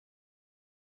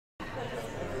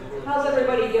How's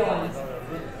everybody doing?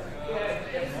 Good.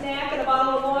 Get a snack and a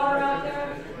bottle of water out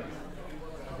there?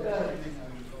 Good.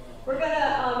 We're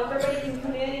gonna, if everybody can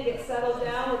come in and get settled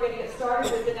down, we're gonna get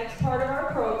started with the next part of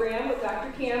our program with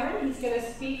Dr. Cameron. He's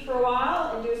gonna speak for a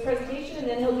while and do his presentation, and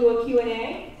then he'll do a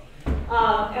Q&A.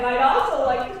 And I'd also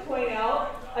like to point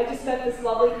out, I just met this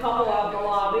lovely couple out in the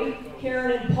lobby,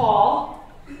 Karen and Paul,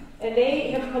 and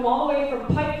they have come all the way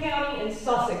from Pike County and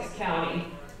Sussex County.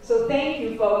 So thank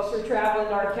you folks for traveling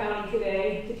to our county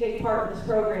today to take part in this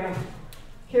program.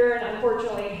 Karen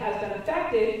unfortunately has been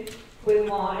affected with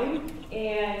Lyme,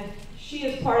 and she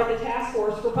is part of the task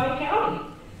force for Pike County.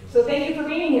 So thank you for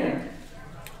being here.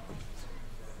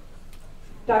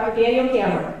 Dr. Daniel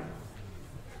Cameron.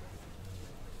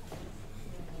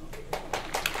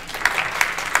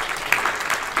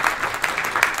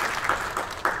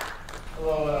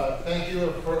 Well, thank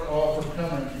you all for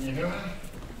coming. Can you hear me?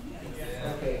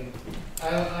 Okay.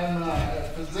 I'm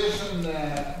a physician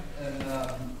and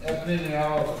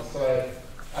epidemiologist, so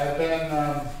I've been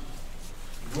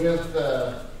with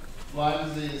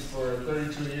Lyme disease for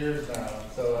 32 years now.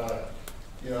 So,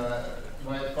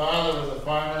 my father was a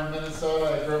farmer in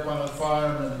Minnesota. I grew up on a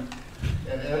farm,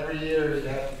 and every year you'd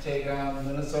have to take on the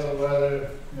Minnesota weather.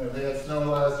 They had snow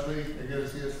last week. They're going to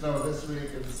see snow this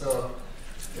week, and so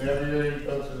every year you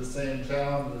go through the same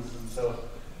challenges, and so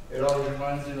it always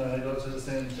reminds me when I go through the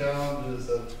same challenges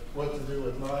of what to do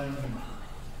with Lyme and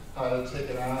how to take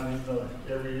it on, even though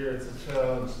every year it's a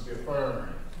challenge to be a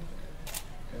farmer.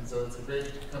 And so it's great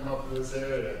to come up to this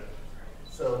area.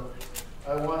 So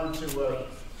I wanted to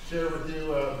share with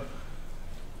you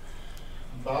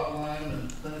about Lyme and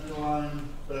clinical Lyme,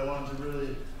 but I wanted to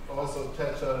really also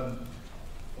touch on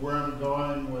where I'm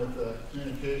going with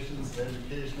communications and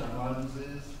education on Lyme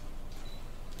disease.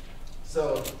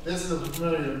 So this is a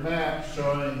familiar map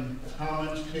showing how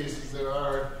many cases there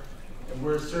are, and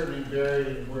we're certainly buried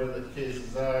in where the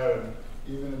cases are, and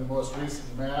even in the most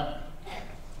recent map.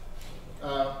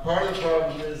 Part of the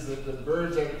problem is that the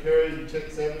birds are carrying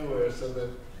ticks everywhere, so that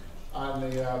on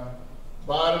the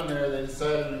bottom there they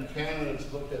decided in Canada to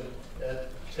look at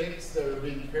ticks that are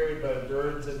being carried by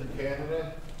birds into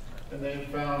Canada, and they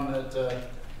found that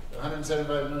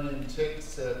 175 million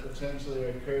ticks potentially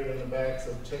are carried on the backs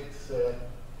of ticks to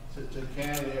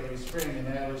Canada every spring, and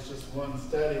that was just one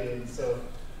study. And so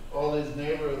all these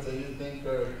neighborhoods that you think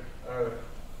are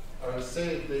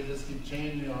safe, they just keep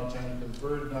changing all the time, because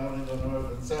birds not only go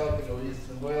north and south, they go east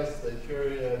and west. They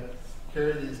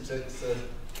carry these ticks,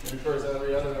 and of course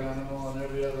every other animal and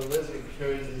every other lizard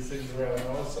carries these things around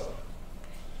also.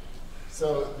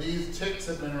 So these ticks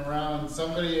have been around.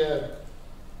 Somebody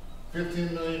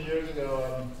 15 million years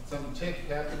ago, some tick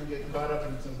happened to get caught up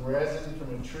in some resin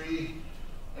from a tree,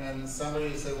 and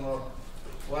somebody said, well,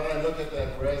 why don't I look at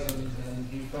that resin? And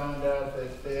he found out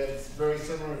that they had very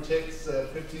similar ticks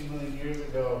 15 million years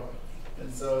ago.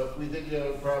 And so if we think you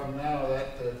have a problem now,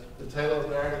 that the title of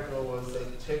the article was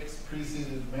that ticks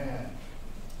preceded man.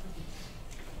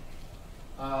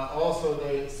 Also,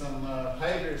 some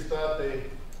hikers thought they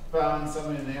found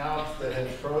somebody in the Alps that had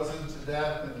frozen to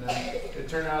death, and it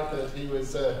turned out that he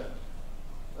was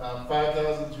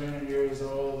 5,300 years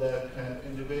old, that kind of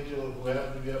individual who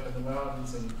happened to be up in the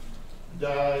mountains and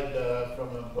died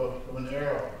from an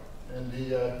arrow. And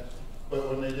but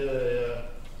when they did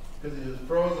because he was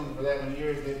frozen for that many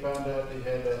years, they found out he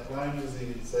had Lyme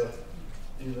disease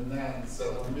even then. So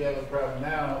when we have a problem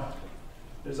now,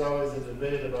 there's always a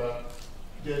debate about,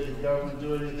 did the government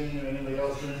do anything or anybody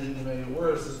else do anything to make it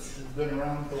worse? It's been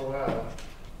around for a while.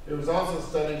 There was also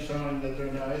studies showing that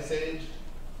during the Ice Age,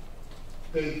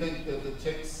 they think that the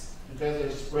ticks, because they're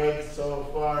spread so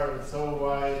far and so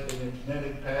wide and their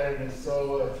genetic pattern is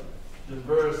so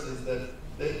diverse, is that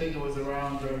they think it was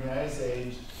around during the Ice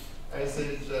Age. Ice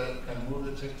Age kind of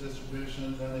moved the tick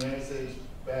distributions, and the Ice Age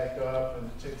backed off and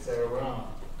the ticks are around.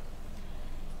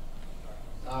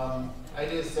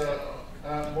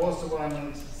 Most of what I'm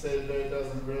going to say today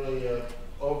doesn't really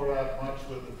overlap much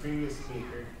with the previous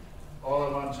speaker. All I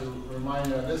want to remind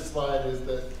you on this slide is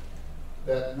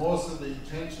that most of the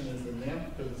attention is the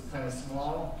nymph, because it's kind of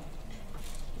small,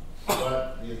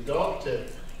 but the adult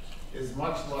tick is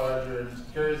much larger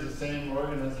and carries the same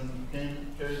organism,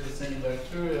 carries the same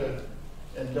bacteria,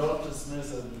 and don't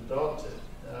dismiss an adult tick.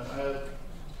 I have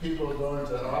people go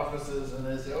into offices and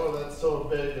they say, oh, that's so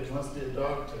big, it must be a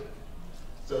dog tick.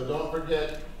 So don't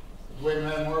forget, the way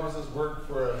metamorphosis work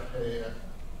for a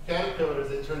caterpillar is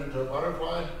they turn into a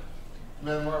butterfly.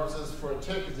 Metamorphosis for a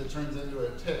tick is it turns into a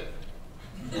tick.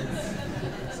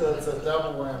 So it's a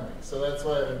double whammy. So that's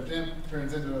why a nymph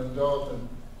turns into an adult, and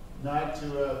not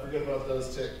to forget about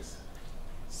those ticks.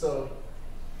 So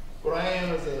what what I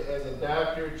am as a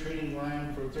doctor treating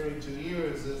Lyme for 32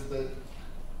 years is that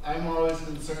I'm always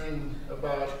concerned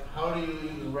about how do you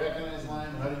even recognize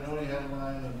Lyme, how do you know you have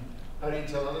Lyme, and how do you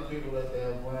tell other people that they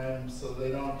have Lyme so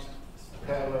they don't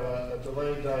have a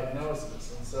delayed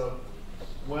diagnosis. And so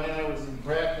when I was in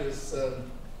practice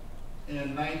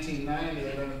in 1990,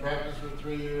 I've been in practice for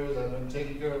 3 years, I've been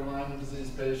taking care of Lyme disease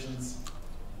patients,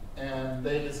 and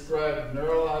they described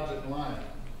neurologic Lyme,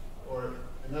 or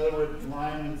in other words,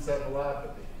 Lyme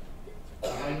encephalopathy.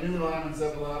 I knew Lyme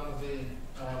encephalopathy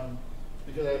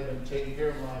because I had been taking care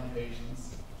of Lyme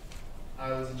patients.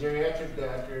 I was a geriatric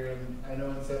doctor, and I know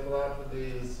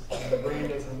encephalopathy is when the brain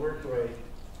doesn't work right.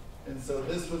 And so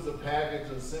this was a package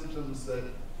of symptoms that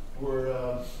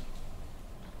were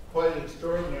quite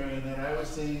extraordinary, and that I was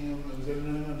seeing them. It was in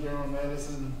New England Journal of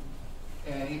Medicine,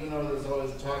 and even though there's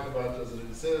always talk about does it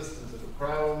exist, is it a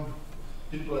problem,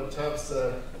 people at Tufts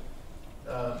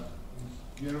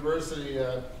University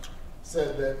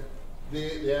said that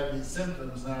they have these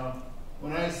symptoms. Now,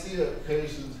 when I see a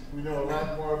patient, we know a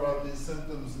lot more about these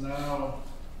symptoms now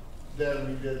than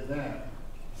we did then.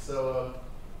 So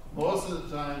most of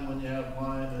the time when you have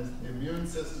Lyme, is the immune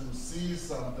system sees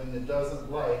something it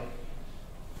doesn't like.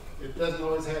 It doesn't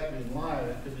always have to be Lyme,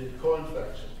 it could be a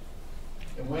co-infection.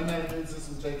 And when that immune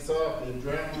system takes off, the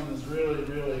adrenaline is really,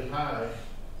 really high.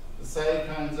 The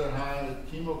cytokines are high,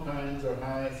 the chemokines are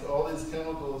high, so all these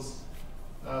chemicals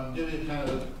give you kind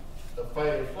of a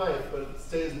fight or flight, but it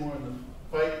stays more in the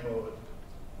fight mode.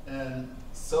 And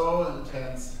so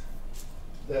intense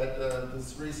that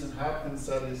this recent Hopkins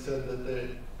study said that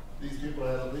these people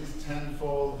had at least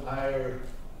 10-fold higher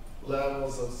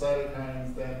levels of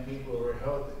cytokines than people who were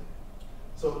healthy.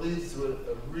 So it leads to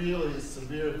a really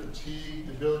severe fatigue,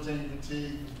 debilitating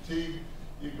fatigue.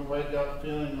 You can wake up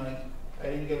feeling like, I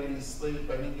didn't get any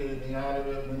sleep, I didn't get anything out of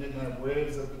it, and then you can have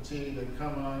waves of fatigue that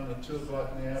come on at 2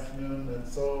 o'clock in the afternoon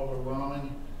that's so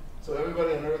overwhelming. So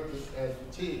everybody on earth has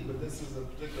fatigue, but this is a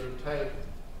particular type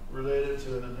related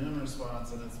to an immune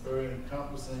response, and it's very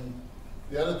encompassing.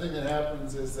 The other thing that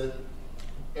happens is that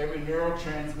every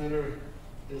neurotransmitter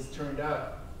is turned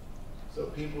up. So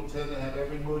people tend to have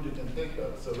every mood you can think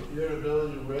of. So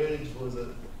irritability, rage was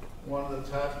one of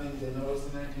the top things they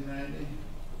noticed in 1990.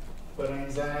 But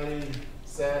anxiety,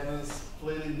 sadness,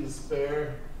 fleeting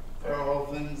despair are all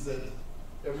things that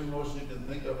every emotion you can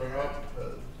think of are up.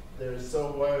 They're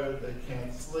so wired they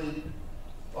can't sleep.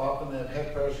 Often they have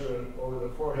head pressure over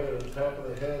the forehead or the top of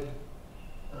the head.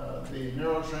 The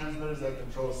neurotransmitters that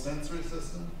control sensory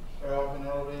system are often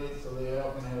elevated, so they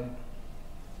often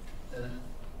have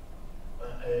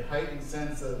a heightened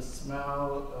sense of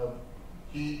smell, of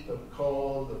heat, of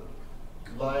cold, of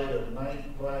light, of night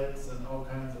lights, and all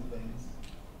kinds of things.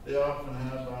 They often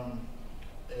have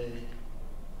a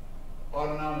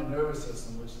autonomic nervous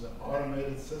system, which is an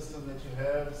automated system that you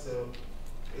have, so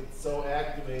it's so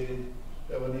activated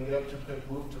that when they get up too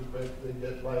quick, move too quick, they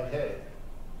get lightheaded.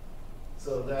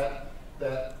 So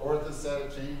that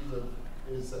orthostatic change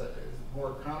is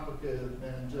more complicated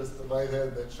than just the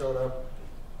lighthead that showed up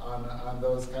on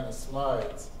those kind of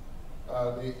slides.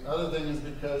 The other thing is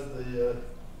because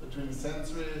between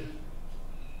sensory,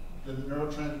 the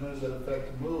neurotransmitters that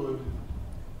affect mood,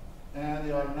 and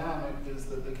the autonomic is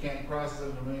that they can't process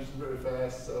information very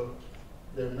fast, so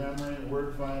their memory and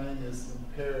word finding is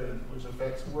impaired, which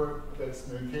affects work, affects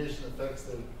communication, affects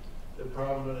their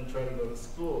problem when they try to go to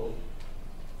school.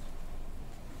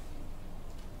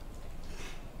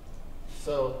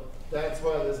 So that's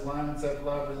why this Lyme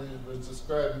encephalopathy was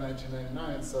described in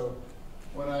 1999. So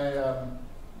when I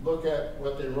look at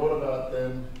what they wrote about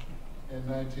then in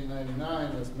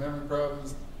 1999 was memory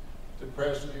problems,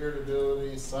 depression,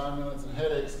 irritability, somnolence, and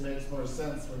headaches makes more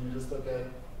sense when you just look at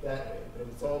it that way. But if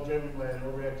it's all driven by an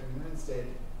overactive immune state,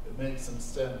 it makes some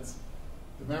sense.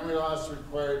 The memory loss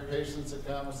required patients to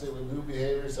compensate with new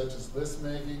behaviors such as list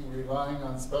making, relying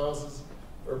on spouses,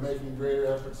 or making greater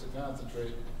efforts to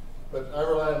concentrate. But I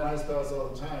rely on my spouse all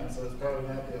the time, so it's probably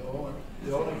not the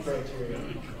only criteria.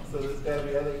 So there's got to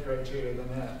be other criteria than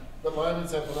that. But Lyme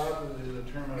encephalopathy is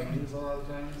a term I use a lot of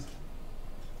times.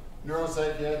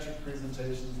 Neuropsychiatric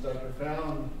presentations, Dr.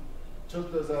 Fallon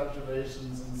took those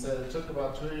observations and said it took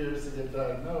about 2 years to get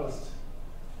diagnosed,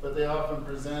 but they often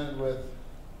presented with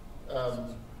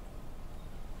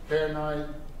paranoid,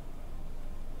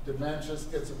 dementia,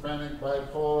 schizophrenic,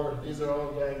 bipolar. These are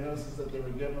all diagnoses that they were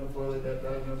given before they got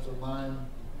diagnosed with Lyme.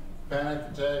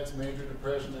 Panic attacks, major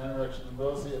depression, anorexia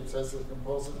nervosa, obsessive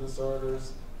compulsive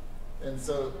disorders. And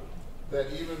so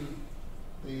that even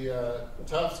the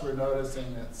Tufts were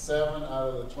noticing that 7 out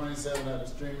of the 27 had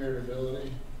extreme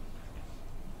irritability.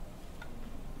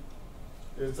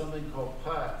 there's something called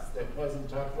POTS that wasn't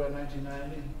talked about in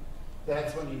 1990.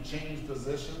 That's when you change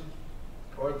position.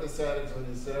 Orthostatics, when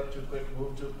you sit up too quick,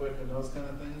 move too quick, and those kind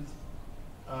of things.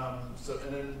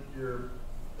 And then your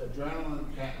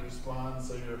adrenaline can't respond,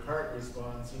 so your heart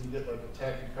responds, so you get like a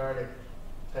tachycardic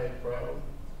type problem.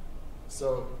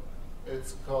 So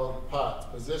it's called POTS,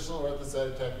 positional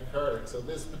orthostatic tachycardic. So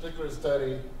this particular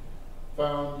study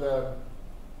found that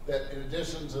in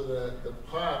addition to the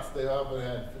POTS, they often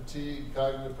had fatigue,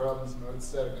 cognitive problems, and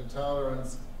orthostatic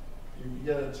intolerance. You can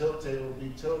get a tilt table,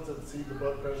 be tilted, see the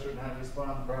blood pressure, not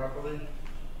respond properly.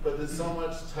 But there's so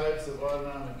much types of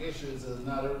autonomic issues that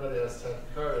not everybody has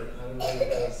tachycardia, not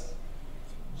everybody has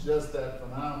just that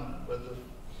phenomenon. But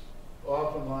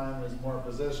often Lyme is more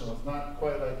positional. It's not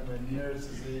quite like Meniere's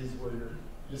disease where you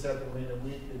just have to lean a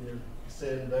week and you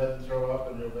stay in bed and throw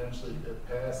up and eventually it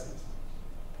passes.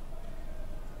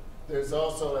 There's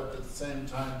also at the same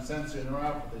time sensory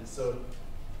neuropathy. So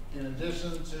in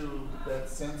addition to that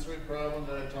sensory problem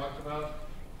that I talked about,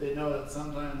 they know that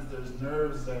sometimes there's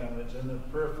nerves damage in the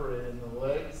periphery in the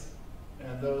legs,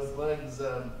 and those legs,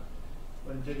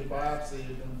 when you take a biopsy,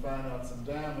 you can find out some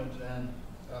damage, and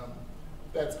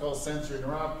that's called sensory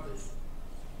neuropathy.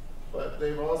 But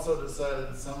they've also decided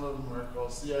that some of them are called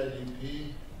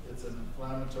CIDP. It's an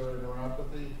inflammatory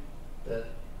neuropathy that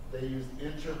they use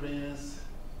intravenous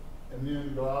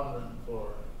immune globulin for.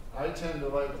 I tend to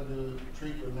like to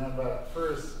treat with an antibiotic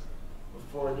first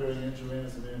before doing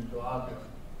intravenous immune globulin.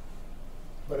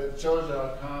 But it shows you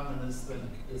how common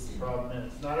this problem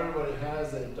is. Not everybody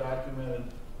has a documented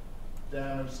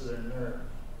damage to their nerve.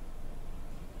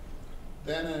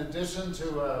 Then in addition to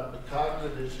the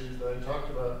cognitive issues that I talked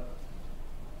about,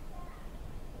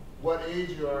 what age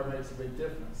you are makes a big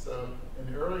difference. So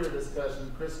in the earlier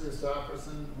discussion, Chris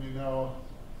Christopherson, we know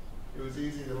it was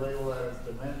easy to label that as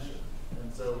dementia.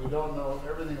 And so we don't know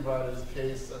everything about his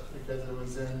case because it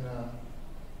was in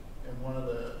one of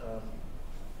the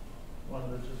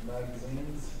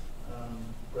magazines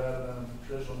rather than a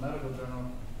traditional medical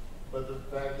journal. But the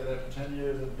fact that after 10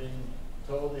 years of being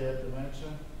told he had dementia,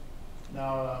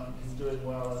 now he's doing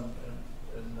well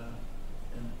and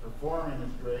performing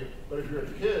is great. But if you're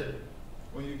a kid,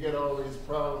 when you get all these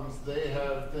problems, they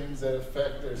have things that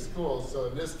affect their school. So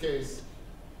in this case,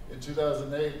 in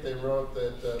 2008, they wrote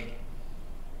that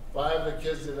 5 of the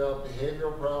kids developed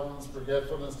behavioral problems,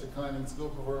 forgetfulness, decline in school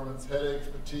performance, headaches,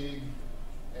 fatigue,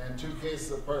 and 2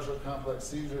 cases of partial complex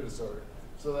seizure disorder.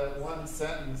 So that one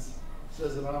sentence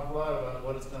says an awful lot about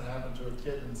what is going to happen to a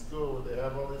kid in school when they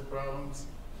have all these problems.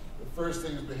 The first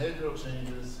thing is behavioral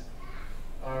changes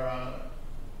are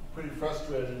pretty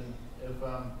frustrating if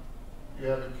you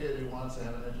have a kid who wants to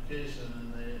have an education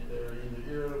and they're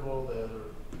either irritable,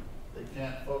 they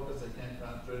can't focus, they can't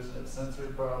concentrate, they have sensory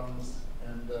problems,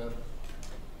 and the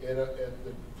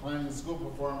declining school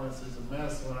performance is a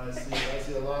mess. When I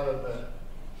see a lot of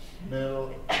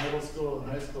middle school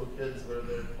and high school kids where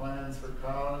their plans for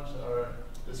college are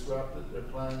disrupted, their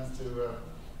plans to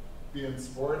be in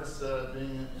sports,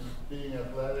 being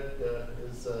athletic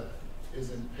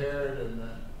is impaired, and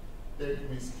they can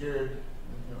be scared.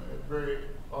 You know, very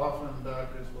often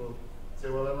doctors will say,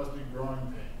 well, that must be growing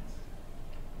pains.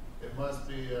 It must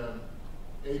be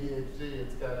ADHD,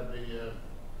 it's got to be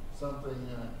something,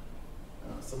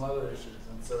 some other issues.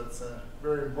 And so it's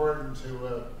very important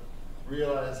to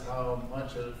realize how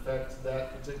much it affects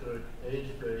that particular age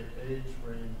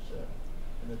range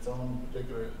in its own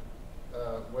particular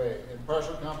way. In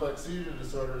partial complex seizure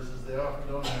disorders, is they often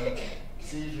don't have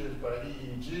seizures by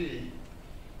EEG,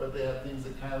 but they have things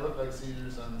that kind of look like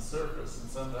seizures on the surface,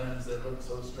 and sometimes they look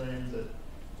so strange that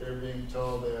they're being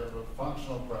told they have a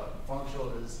functional problem. Functional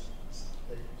is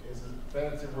a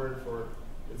fancy word for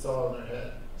it's all in their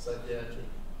head, psychiatric.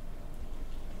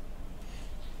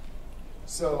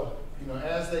 So, you know,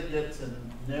 as they get to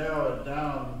narrow it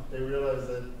down, they realize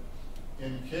that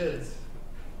in kids,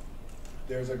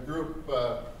 there's a group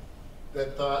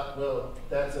that thought, well,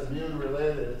 that's immune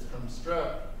related, it's from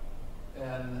strep,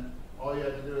 and all you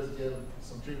have to do is give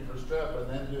some treatment for strep and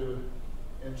then do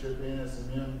intravenous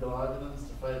immune globulins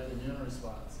to fight the immune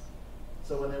response.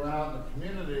 So when they went out in the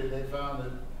community, they found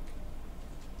that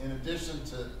in addition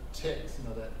to tics, you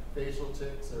know, that facial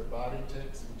tics or body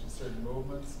tics, which is certain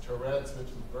movements, Tourette's, which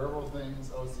is verbal things,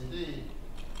 OCD,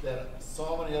 that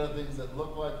so many other things that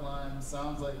look like Lyme,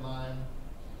 sounds like Lyme.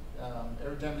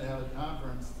 Every time they have a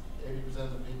conference, 80%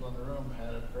 of the people in the room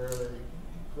had a fairly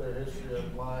clear history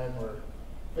of Lyme or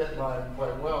fit Lyme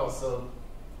quite well. So,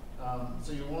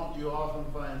 so you often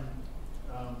find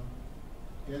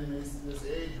in this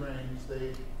age range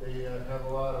they have a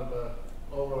lot of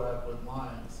overlap with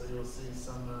Lyme. So you'll see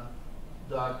some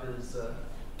doctors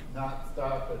not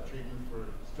stop at treatment for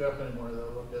strep anymore.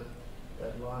 They'll look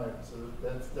at Lyme. So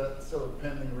that's still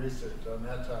pending research on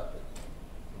that topic.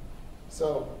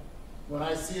 So when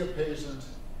I see a patient,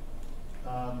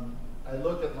 I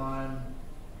look at Lyme,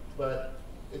 but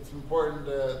it's important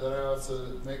that I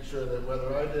also make sure that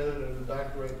whether I did it or the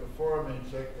doctor right before me,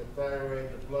 check the thyroid,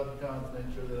 the blood counts,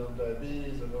 make sure they don't have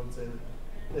diabetes, or don't say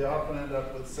that. They often end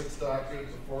up with 6 doctors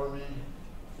before me.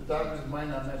 The doctors might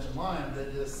not mention Lyme, they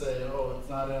just say, oh, it's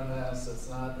not MS, it's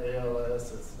not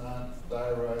ALS, it's not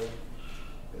thyroid,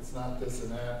 it's not this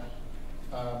and that.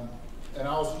 And I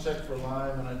also check for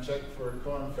Lyme, and I check for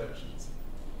co-infections.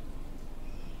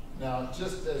 Now,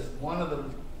 just as one of the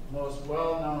most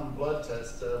well-known blood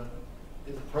tests,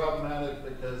 is problematic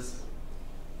because,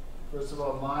 first of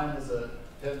all, Lyme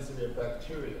tends to be a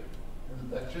bacteria. And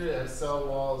the bacteria has cell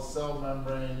walls, cell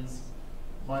membranes,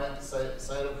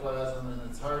 cytoplasm, and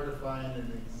it's hard to find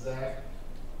an exact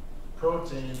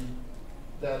protein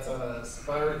that's on a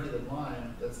spirochete of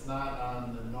Lyme that's not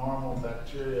on the normal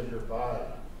bacteria of your body.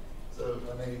 So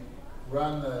when they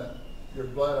run your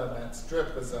blood on that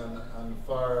strip that's on the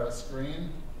far screen,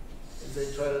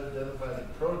 they try to identify the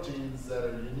proteins that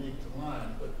are unique to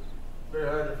Lyme, but it's very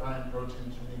hard to find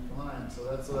proteins unique to Lyme. So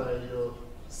that's why you'll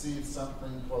see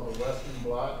something called a Western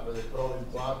blot, where they put all these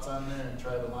blots on there and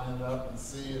try to line it up and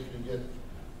see if you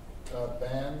get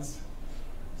bands.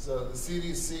 So the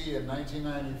CDC in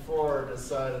 1994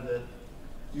 decided that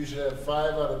you should have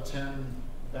 5 out of 10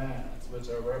 bands, which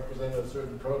are representative of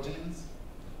certain proteins,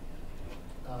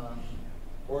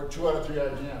 or 2 out of 3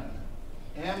 IgM.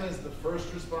 M is the first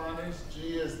responders,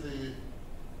 G is the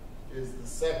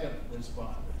second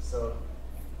responders. So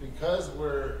because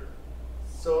we're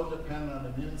so dependent on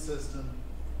the immune system,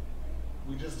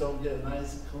 we just don't get a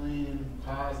nice, clean,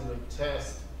 positive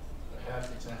test half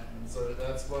the time. And so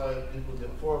that's why people get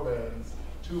 4 bands,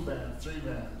 2 bands, 3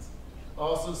 bands.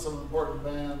 Also some important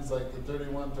bands like the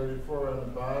 31, 34 on the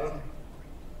bottom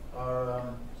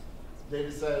are, they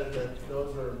decided that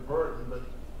those were important, but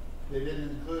they didn't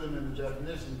include them in the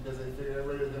definition because they figured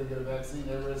everybody's going to get a vaccine,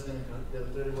 everybody's going to get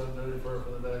a 31, 34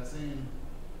 for the vaccine.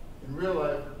 In real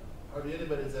life, hardly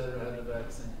anybody's ever had the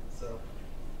vaccine. So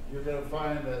you're going to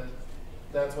find that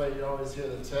that's why you always hear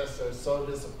the tests are so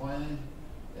disappointing.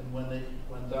 And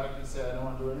when doctors say, I don't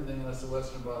want to do anything unless the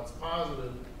Western blot's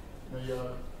positive,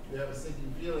 you have a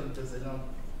sinking feeling because they don't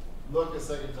look a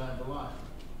second time for Lyme.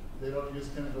 They don't use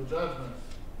clinical judgment.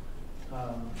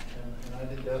 And I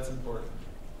think that's important.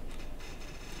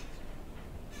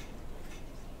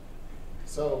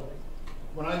 So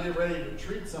when I get ready to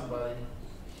treat somebody,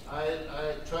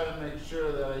 I try to make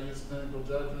sure that I use clinical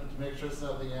judgment to make sure it's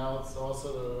nothing else,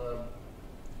 also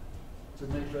to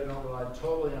make sure I don't rely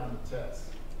totally on the test.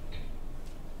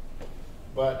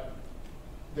 But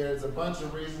there's a bunch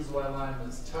of reasons why Lyme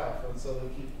is tough, and so they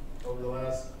keep, over the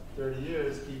last 30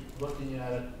 years, keep looking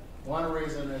at it. One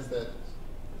reason is that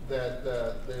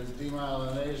there's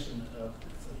demyelination,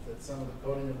 that some of the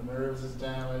coating of the nerves is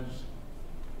damaged.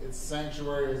 It's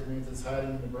sanctuary, it means it's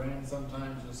hiding in the brain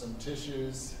sometimes. There's some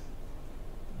tissues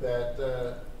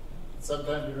that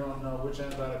sometimes you don't know which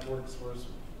antibiotic works first,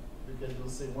 because you'll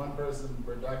see one person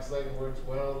for doxycycline works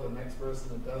well, the next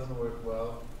person it doesn't work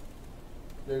well.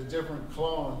 There's different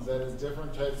clones, that is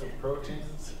different types of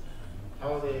proteins.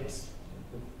 How they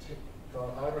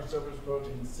called outer surface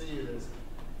protein C,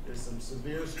 there's some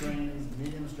severe strains,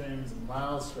 medium strains, and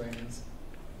mild strains.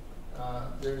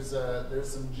 There's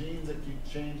some genes that keep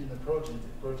changing the proteins.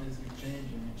 The proteins keep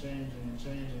changing and changing and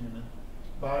changing, and the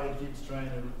body keeps trying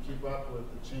to keep up with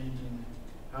the changing,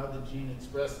 how the gene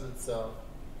expresses itself.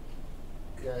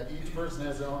 Yeah, each person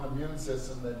has their own immune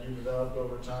system that you developed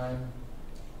over time.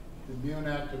 The immune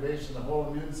activation, the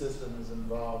whole immune system is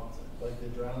involved, like the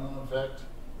adrenaline effect.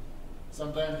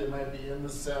 Sometimes they might be in the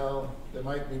cell, there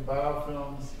might be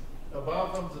biofilms. Now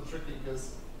biofilms are tricky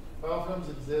because biofilms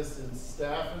exist in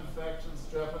staph infections,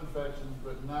 strep infections,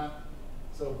 but not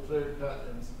so clear-cut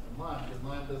in Lyme, because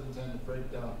Lyme doesn't tend to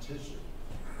break down tissue.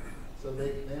 So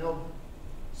they know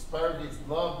spirochetes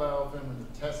love biofilm in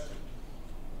the test tube,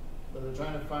 but they're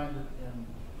trying to find it in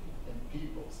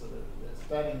people, so they're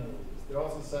studying these. They're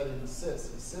also studying the cysts.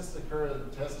 The cysts occur in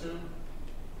the test tube,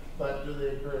 but do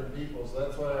they occur in people? So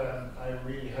that's why I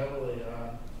read heavily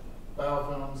on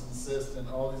biofilms and cysts and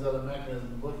all these other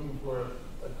mechanisms, looking for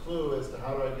a clue as to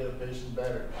how do I get a patient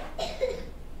better.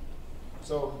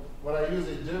 So what I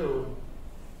usually do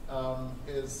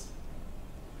is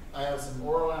I have some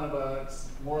oral antibiotics,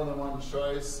 more than one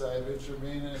choice. I have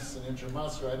intravenous and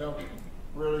intramuscular. I don't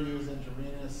really use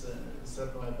intravenous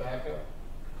except for my backup.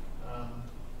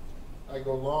 I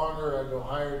go longer, I go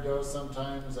higher dose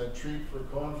sometimes, I treat for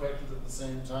co-infections at the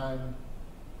same time.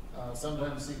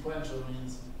 Sometimes sequential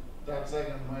means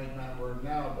doxycycline might not work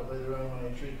now, but later on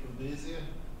when I treat for Babesia,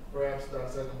 perhaps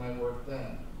doxycycline might work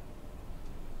then.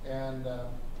 And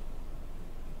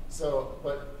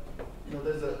but you know,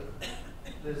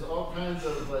 there's all kinds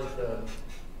of like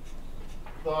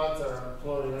thoughts that are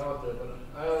floating out there, but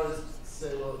I always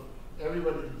say, well,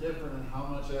 everybody's different in how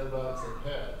much antibiotics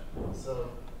they've had.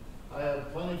 So I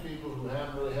have plenty of people who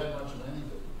haven't really had much of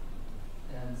anything.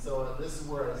 And so this is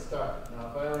where I start. Now,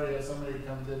 if I already have somebody who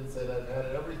comes in and said I've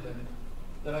had everything,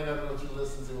 then I got to go through the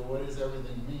list and say, well, what does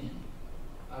everything mean?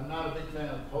 I'm not a big fan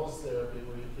of pulse therapy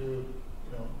where you do,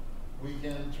 you know,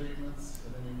 weekend treatments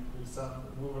and then you do something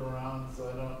moving around. So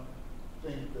I don't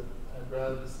think that I'd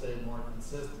rather just stay more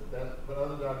consistent. But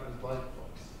other doctors like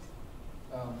pulse.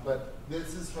 But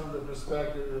this is from the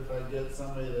perspective if I get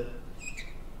somebody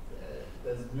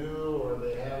that's new or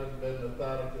they haven't been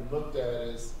methodically looked at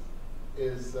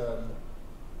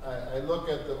I look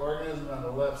at the organism on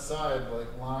the left side, like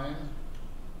Lyme.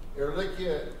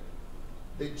 Ehrlichia,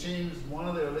 they changed one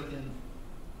of the Ehrlichian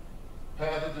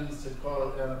pathogens to call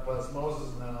it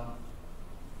anaplasmosis now,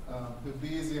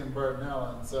 Babesia and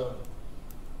Bartonella. And so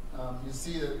you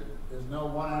see that there's no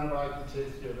one antibiotic that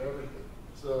takes care of everything.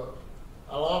 So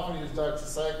I'll often use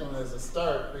doxycycline as a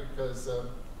start because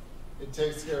it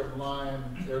takes care of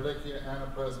Lyme, Ehrlichia,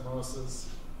 anaplasmosis,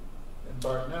 and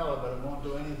Bartonella, but it won't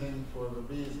do anything for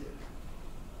Babesia.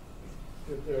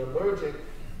 If they're allergic,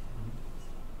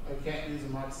 I can't use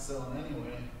amoxicillin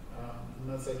anyway,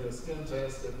 unless I do a skin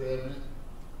test. If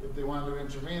they want to do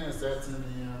intravenous, that's in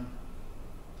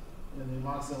the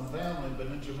amoxicillin family, but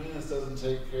intravenous doesn't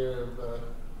take care of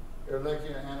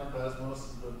Ehrlichia,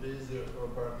 anaplasmosis, Babesia, or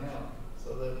Bartonella.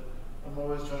 So that I'm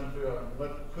always trying to figure out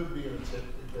what could be a tip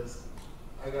because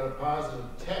I got a positive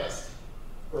test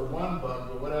for one bug,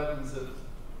 but what happens if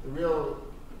the real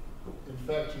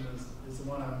infection is the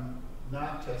one I'm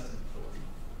not testing for?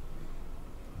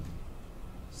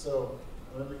 So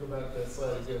let me go back to that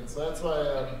slide again. So that's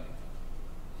why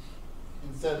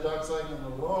instead of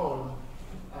doxycycline alone,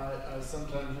 I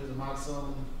sometimes use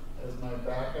amoxicillin as my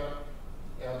backup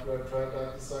after I've tried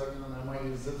doxycycline, and I might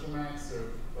use Zithromax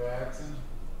or Viaxin.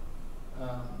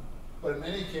 But in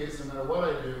any case, no matter what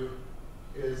I do,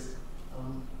 is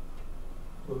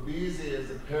Babesia is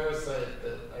a parasite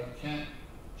that I can't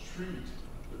treat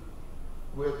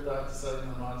with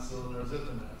doxycycline, amoxicillin, or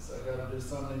Zithromax. I got to do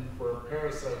something for a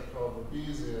parasite called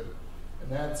Babesia, and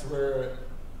that's where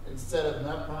instead of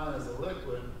Mepron as a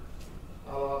liquid,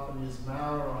 I'll often use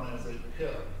Malarone as a pill.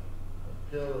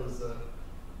 A pill is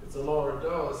it's a lower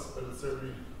dose, but it's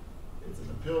in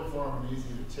a pill form and easy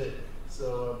to take.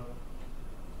 So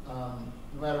no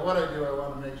matter what I do, I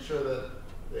want to make sure that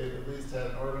they at least had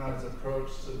an organized approach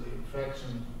to the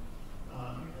infection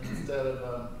instead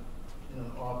of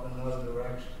off in another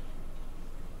direction.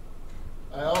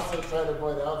 I also try to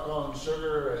avoid alcohol and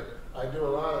sugar. I do a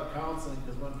lot of counseling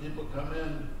because when people come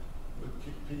in with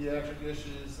pediatric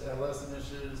issues, adolescent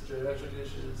issues, geriatric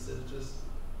issues, there's just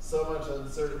so much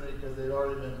uncertainty because they've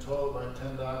already been told by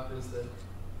 10 doctors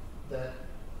that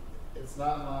it's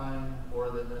not Lyme, or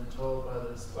they've been told by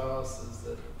their spouses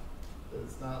that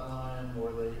it's not Lyme, or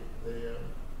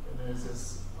and there's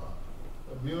this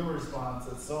immune response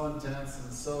that's so intense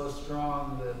and so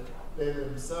strong that they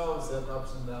themselves have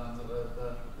ups and downs.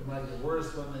 It might get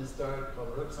worse when they start, called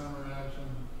the Herxheimer reaction.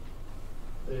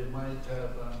 They might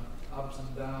have ups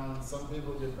and downs. Some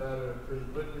people get better pretty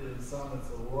quickly, and some it's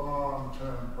a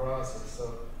long-term process.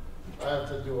 So I have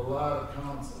to do a lot of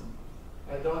counseling.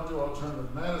 I don't do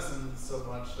alternative medicine so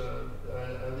much.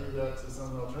 I leave that to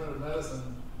some alternative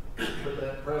medicine. But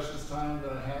that precious time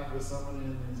that I have with somebody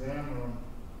in the exam room,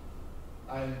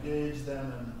 I engage them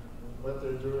in what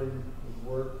they're doing with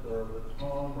work or with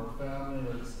home or family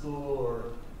or school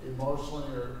or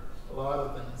emotionally or a lot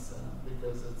of things,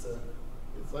 because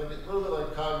it's like a little bit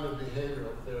like cognitive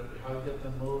behavioral therapy, how to get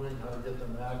them moving, how to get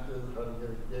them active, how to get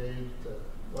engaged,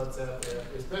 what's happening,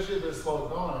 especially if they're slow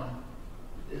going.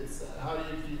 It's how do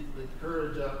you keep the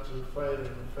courage up to fight an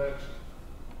infection?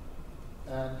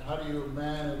 And how do you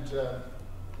manage,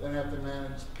 then have to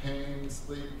manage pain,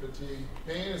 sleep, fatigue.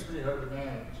 Pain is pretty hard to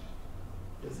manage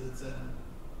because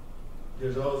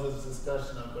there's always this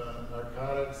discussion of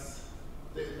narcotics.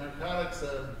 Narcotics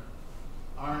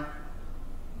aren't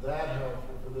that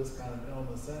helpful for this kind of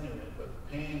illness anyway, but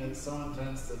pain is so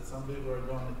intense that some people are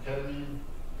going to ketamine,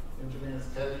 intravenous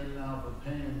ketamine now for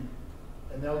pain,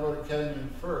 and they'll go to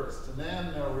ketamine first, and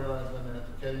then they'll realize when they're at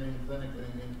the ketamine clinic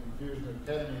and in confusion of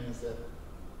ketamine is that,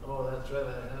 oh, that's right,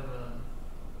 I have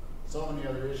so many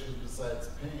other issues besides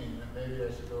pain that maybe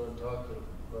I should go and talk to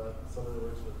somebody who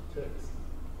works with ticks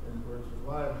and works with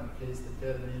Lyme in case the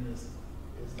ketamine is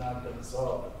not going to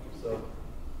solve it. So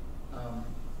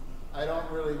I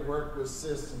don't really work with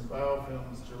cysts and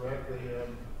biofilms directly.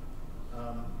 A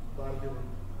lot of people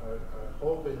are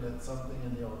hoping that something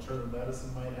in the alternative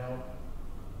medicine might help,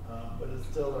 but it's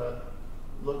still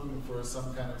looking for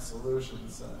some kind of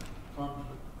solutions.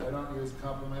 I don't use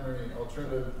complementary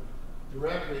alternative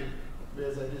directly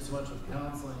because I do so much with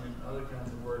counseling and other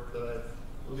kinds of work that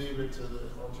I leave it to the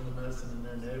alternative medicine in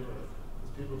their neighborhood,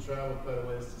 because people travel quite a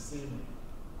ways to see me.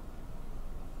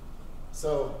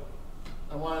 So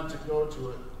I wanted to go to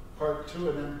it, part 2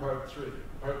 and then part 3.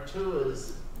 Part 2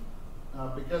 is,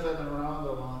 because I've been around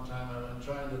a long time, I've been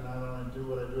trying to not only do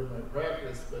what I do in my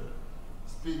practice, but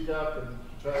speak up and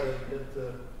try to get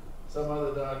some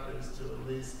other doctors to at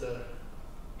least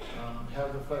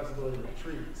have the flexibility to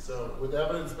treat. So with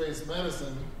evidence-based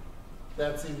medicine,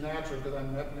 that seemed natural because I'm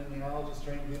an epidemiologist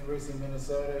trained at the University of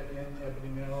Minnesota in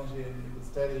epidemiology, and you can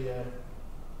study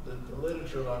the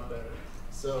literature a lot better.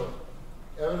 So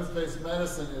evidence-based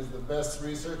medicine is the best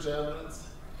research evidence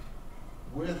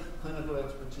with clinical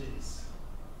expertise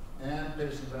and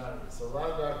patient value. So a lot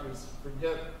of doctors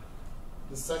forget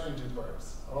the second 2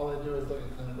 parts. All they do is look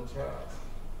at clinical trials.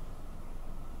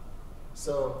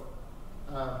 So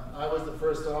I was the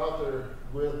first author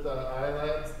with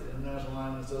ILADS, the International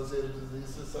Lyme Associated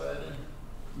Disease Society,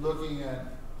 looking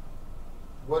at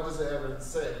what does the evidence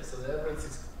say. So the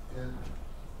evidence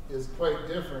is quite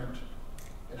different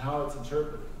in how it's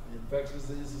interpreted. The Infectious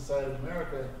Disease Society of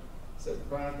America said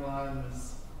chronic Lyme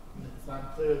it's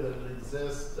not clear that it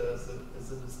exists as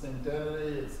a distinct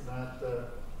entity. It's not,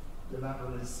 they're not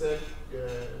really sick. They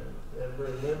have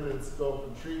very limited scope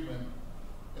of treatment.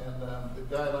 And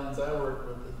the guidelines I work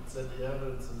with said the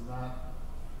evidence is not,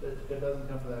 it doesn't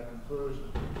come to that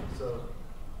conclusion. So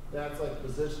that's like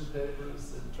position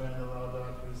papers and trying to allow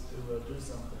doctors to do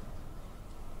something.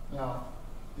 Now,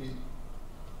 the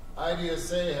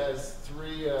IDSA has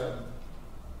 3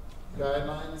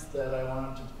 guidelines that I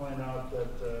wanted to point out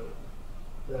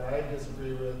that I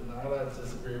disagree with and ILABs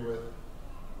disagree with.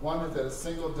 One is that a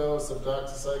single dose of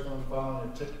doxycycline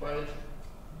following a tick bite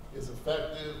is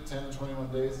effective, 10 to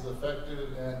 21 days is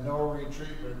effective, and no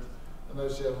retreatment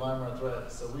unless you have Lyme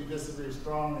arthritis. So we disagree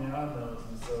strongly on those,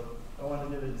 and so I want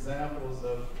to give examples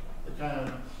of the kind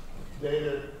of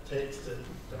data it takes to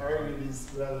argue these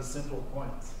rather simple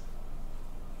points.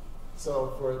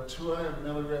 So for a 200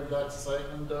 milligram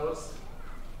doxycycline dose,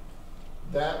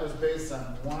 that was based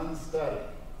on 1 study.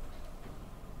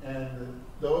 And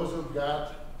those who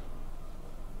got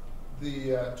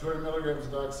the 200 milligrams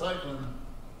of doxycycline,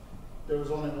 there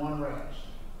was only 1 rash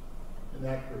in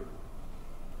that group,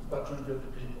 about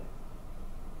 250 people.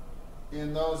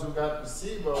 In those who got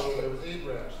placebo, there was 8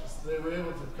 rashes. They were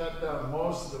able to cut down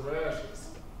most of the rashes.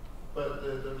 But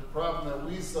the problem that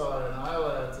we saw in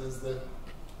ILADS is that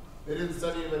they didn't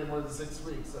study it any more than 6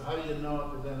 weeks. So how do you know it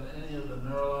prevented any of the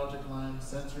neurologic Lyme,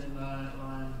 sensory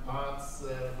Lyme, POTS,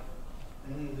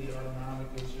 any of the autonomic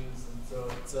issues? And so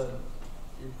it's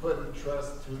you couldn't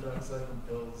trust 2 doxycycline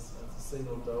pills as a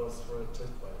single dose for a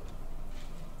tick bite.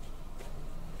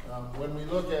 When we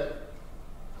look at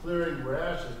clearing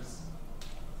rashes,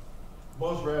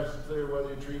 most rashes clear whether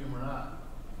you treat them or not.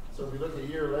 So if you look a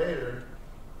year later,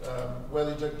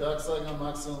 whether you took doxycycline,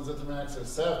 amoxicillin, zithromax, or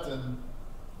Ceftin,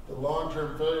 the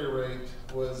long-term failure rate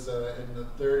was in the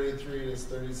 33 to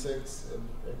 36,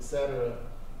 et cetera.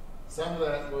 Some of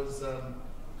that was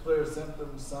clear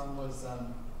symptoms, some was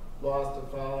lost to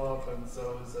follow-up, and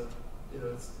so it's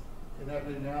it's in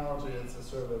epidemiology, it's a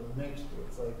sort of a mixture.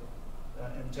 It's like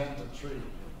intent to treat.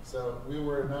 So we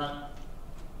were not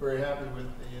very happy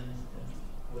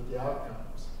with the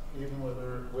outcomes, even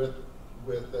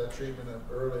with treatment of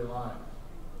early Lyme.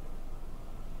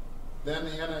 Then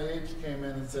the NIH came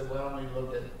in and said, why don't we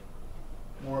look at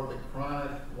more of the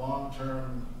chronic,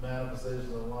 long-term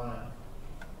manifestations of Lyme?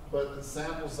 But the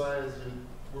sample size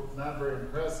were not very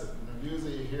impressive.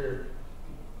 Usually you hear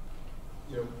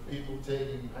people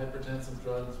taking hypertensive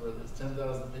drugs where there's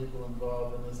 10,000 people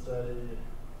involved in the study.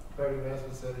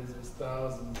 Cardiovascular studies, there's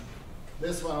thousands.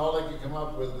 This one, all I could come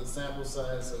up with, the sample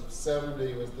size of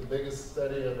 70 was the biggest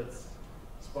study of its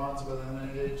sponsored by the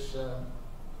NIH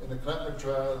in the Clinton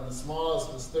trial, and the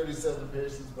smallest was 37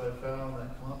 patients by Fallon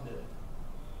at Columbia.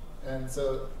 And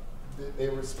so they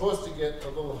were supposed to get a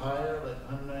little higher, like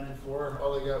 194,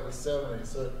 all they got was 70.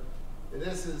 So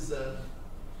this is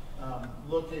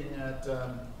looking at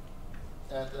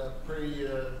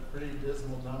pretty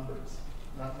dismal numbers,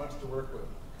 not much to work with.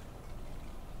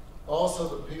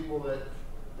 Also, the people that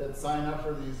that sign up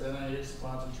for these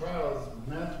NIH-sponsored trials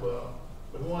meant well,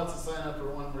 but who wants to sign up for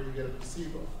one where you get a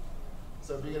placebo?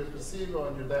 So if you get a placebo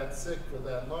and you're that sick for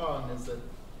that long, is that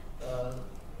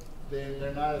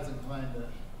they're not as inclined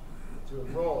to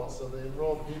enroll. So they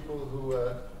enrolled people who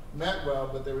meant well,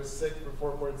 but they were sick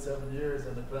for 4.7 years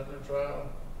in the Klettner trial,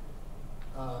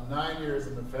 9 years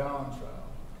in the Fallon trial.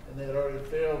 And they had already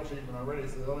failed treatment already,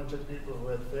 so they only took people who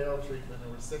had failed treatment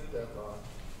and were sick that long.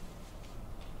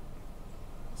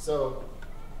 So,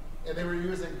 and they were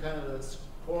using kind of this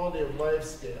quality of life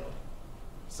scale.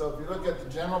 So if you look at the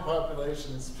general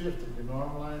population, it's 50 to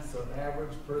normalize. So an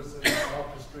average person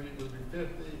off the street would be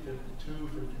 50, 52,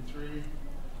 53.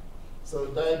 So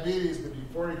diabetes would be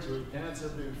 42, cancer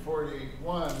would be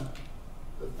 41.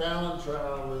 The Fallon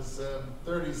trial was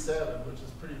 37, which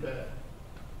is pretty bad.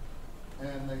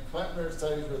 And the Klettner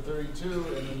studies were 32,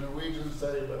 and the Norwegian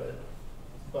study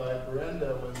by Borne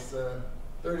was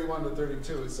 31 to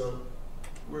 32. So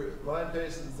Lyme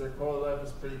patients, their quality of life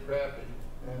is pretty crappy.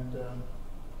 And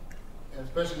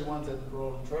especially the ones that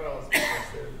enrolled in trials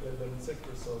because they've been sick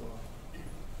for so long.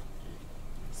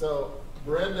 So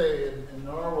Borne in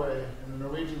Norway, in the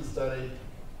Norwegian study,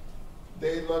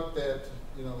 they looked at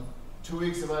 2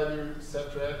 weeks of IV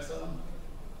ceftriaxone,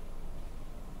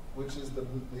 which is the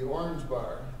orange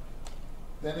bar.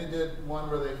 Then he did one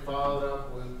where they followed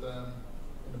up with,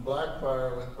 in the black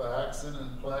bar with Bioxin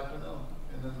and Plaquenil,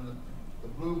 and then the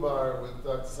blue bar with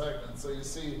doxycycline. So you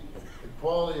see the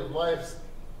quality of life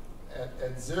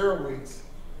at 0 weeks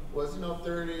was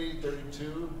 30,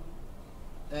 32,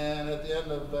 and at the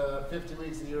end of 50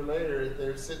 weeks, a year later,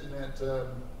 they're sitting at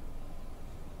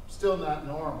still not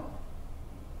normal.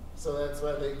 So that's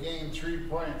why they gained 3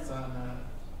 points on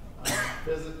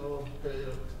physical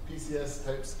PCS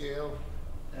type scale,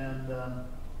 and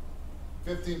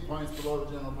 15 points below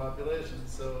the general population.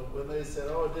 So when they said,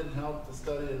 oh, it didn't help to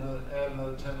study add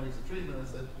another 10 weeks of treatment, I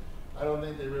said, I don't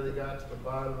think they really got to the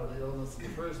bottom of the illness in the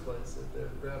first place. If they're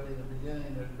crappy in the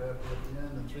beginning, they're crappy at the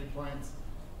end, and 3 points,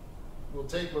 we'll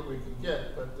take what we can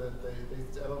get, but I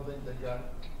don't think they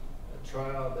got a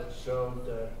trial that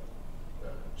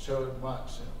showed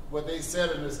much. What they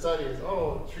said in the study is,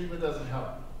 oh, treatment doesn't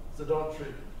help, so don't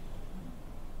treat.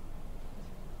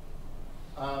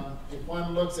 If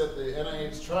one looks at the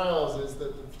NIH trials, is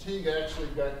that the fatigue actually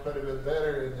got quite a bit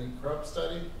better in the Krupp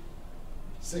study.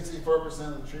 64%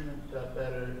 of the treatment got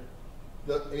better,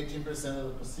 18% of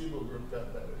the placebo group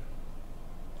got better.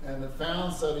 And the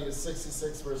Fallon study is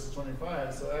 66 versus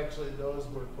 25, so actually those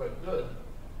were quite good.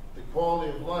 The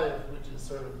quality of life, which is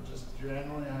sort of just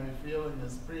generally how you're feeling,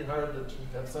 is pretty hard to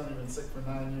have somebody been sick for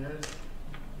 9 years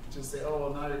to say, oh,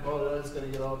 well, now your quality of life is going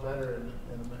to get all better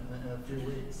in a few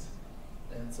weeks.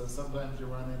 And so sometimes you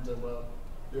run into, well,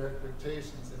 your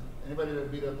expectations. And anybody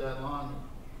that beat up that long,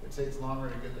 it takes longer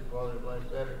to get the quality of life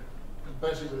better,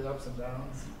 especially with the ups and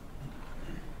downs.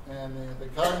 And the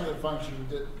cognitive function,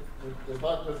 the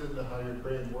lot goes into how your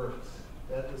brain works.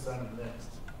 That was on the next.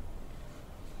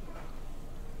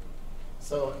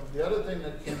 So the other thing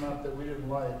that came up that we didn't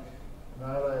like, and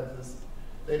I highlighted this,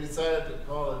 they decided to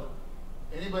call it,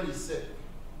 anybody sick,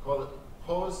 call it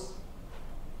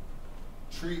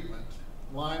post-treatment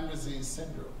Lyme disease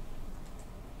syndrome,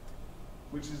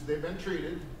 which is they've been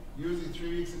treated, usually 3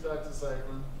 weeks of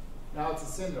doxycycline. Now it's a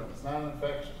syndrome, it's not an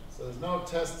infection. So there's no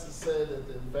test to say that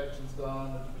the infection's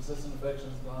gone, that the persistent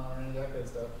infection's gone, or any of that kind of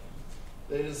stuff.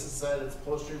 They just decided it's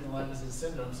post-treatment Lyme disease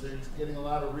syndrome. So you're getting a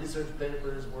lot of research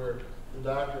papers where the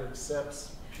doctor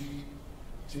accepts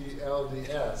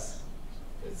PTLDS.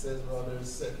 It says, well, they're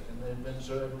sick, and they've been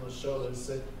able to show they're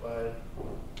sick by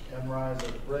MRIs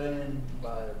of the brain,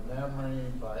 by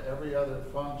memory, by every other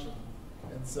function.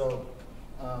 And so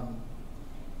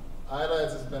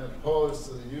ILADS has been opposed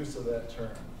to the use of that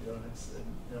term.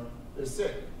 They're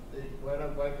sick.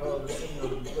 Why call it a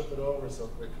syndrome and flip it over so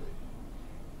quickly?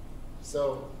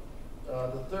 So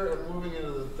moving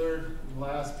into the third and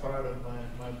last part of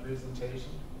my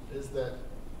presentation is that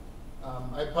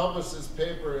I published this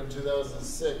paper in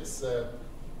 2006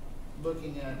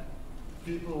 looking at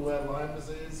people who had Lyme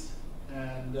disease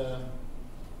and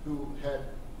who had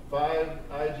 5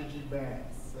 IgG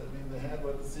bands. I mean, they had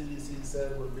what the CDC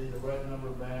said would be the right number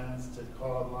of bands to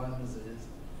call it Lyme disease.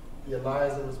 The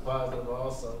ELISA was positive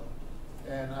also.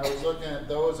 And I was looking at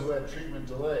those who had treatment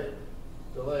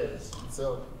delays. And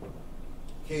so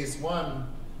case 1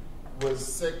 was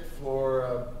sick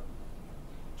for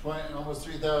almost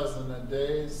 3,000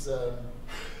 days,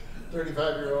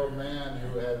 35-year-old man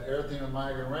who had erythema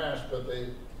migrans rash, but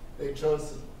they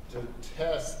chose to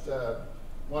test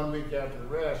 1 week after the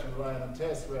rash and rely on the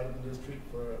test rather than just treat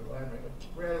for a Lyme.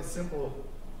 A rather simple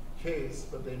case,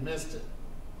 but they missed it.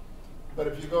 But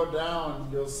if you go down,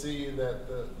 you'll see that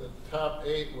the top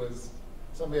 8 was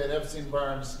somebody had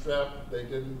Epstein-Barr and strep. They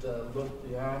didn't look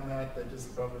beyond that. They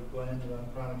just probably blamed it on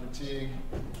chronic fatigue.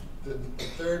 The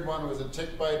third one was a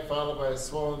tick bite followed by a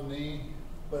swollen knee.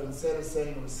 But instead of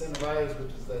saying it was synovitis,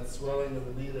 which is that swelling of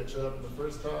the knee that showed up in the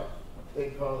first talk, they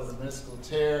called it a meniscal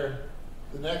tear.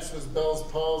 The next was Bell's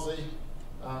palsy.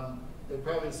 They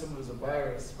probably assumed it was a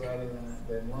virus rather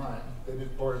than Lyme. They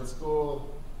did poor in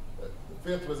school. The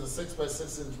fifth was a 6 by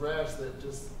 6 inch rash that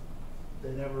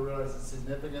they never realized the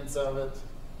significance of it.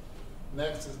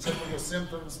 Next is typical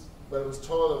symptoms, but it was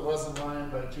told it wasn't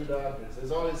Lyme by 2 doctors.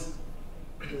 There's always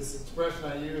this expression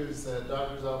I use that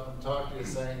doctors often talk to you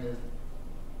saying that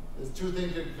there's 2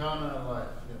 things you can count on in life: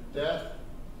 death,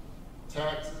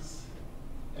 taxes,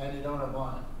 and you don't have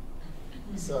Lyme.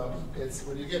 So it's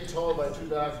when you get told by 2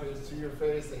 doctors to your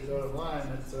face that you don't have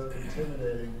Lyme, it's sort of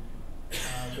intimidating.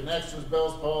 The next was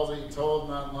Bell's palsy, told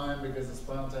not Lyme because the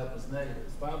spinal tap was negative.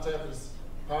 Spinal tap is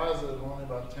positive only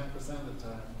about 10% of the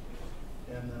time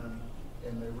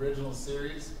in the original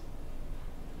series.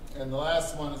 And the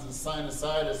last one is the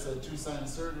sinusitis. They had 2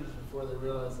 sinus surgeries before they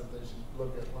realized that they should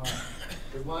look at Lyme.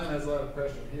 Because Lyme has a lot of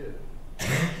pressure here.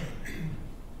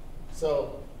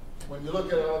 So when you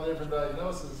look at all the different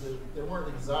diagnoses, there weren't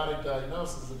exotic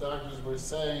diagnoses. The doctors were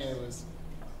saying it was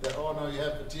that, oh no, you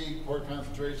have fatigue, poor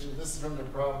concentration. This is from their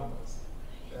problem list.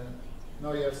 And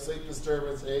no, you have sleep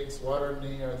disturbance, aches, water in the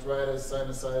knee, arthritis,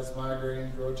 sinusitis,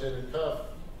 migraine, rotator cuff,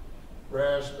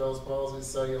 rash, Bell's palsy,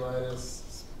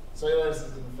 cellulitis. Cellulitis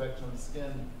is an infection of the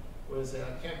skin. Where they say,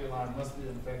 I can't be Lyme, it must be an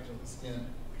infection of the skin.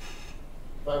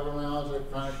 Fibromyalgia,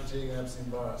 chronic fatigue, and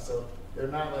Epstein-Barr. So they're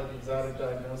not like exotic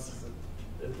diagnoses.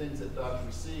 They're things that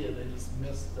doctors see and they just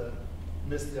miss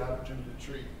the opportunity to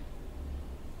treat.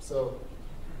 So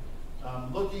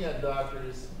looking at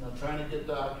doctors, trying to get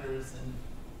doctors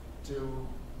to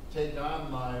take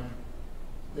on Lyme,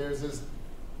 there's this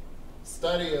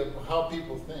study of how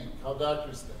people think, how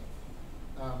doctors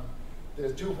think.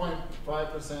 There's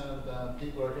 2.5% of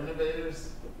people are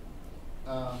innovators.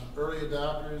 Early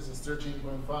adopters is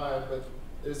 13.5, but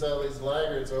there's all these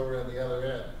laggards over on the other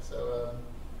end, so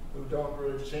who don't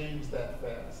really change that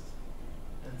fast.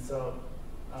 And so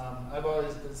I've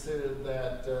always considered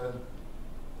that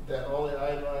that all the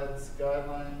guidelines,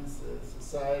 the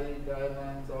society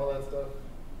guidelines, all that stuff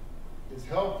is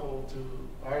helpful to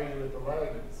argue with the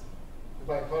laggards. If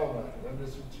I call them laggards, I'm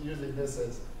just using this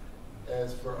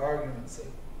as for argument's sake.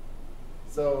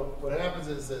 So what happens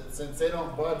is that since they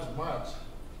don't budge much,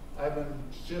 I've been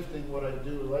shifting what I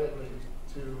do lately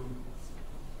to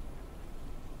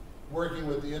working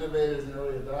with the innovators and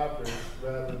early adopters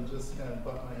rather than just kind of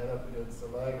butt my head up against the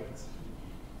laggards.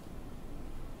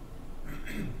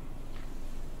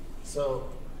 So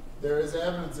there is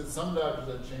evidence that some doctors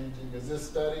are changing, because this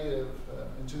study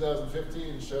in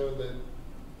 2015 showed that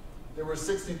there were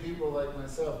 60 people like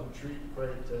myself who treat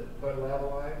quite a lot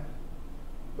of Lyme,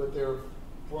 but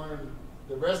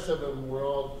the rest of them were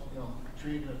all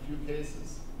treating a few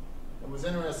cases. It was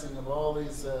interesting of all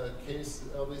these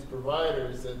all these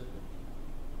providers that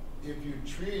if you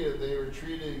treated, they were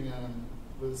treating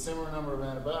with a similar number of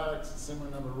antibiotics, a similar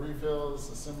number of refills,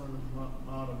 a similar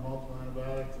amount of multiple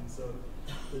antibiotics, and so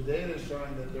the data is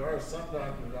showing that there are some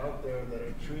doctors out there that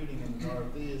are treating in the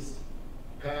Northeast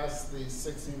past the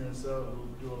 16 or so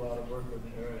who do a lot of work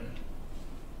in the area.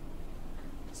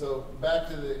 So back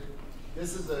to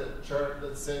this is a chart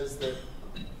that says that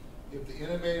if the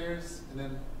innovators and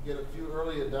then get a few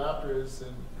early adopters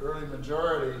and early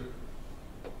majority,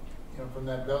 from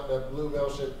that blue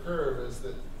bell-shaped curve, is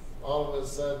that all of a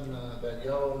sudden that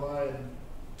yellow line,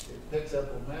 it picks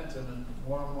up momentum and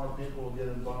more people will get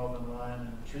involved in Lyme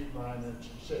and treat Lyme and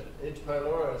shift. H.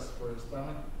 pylorus for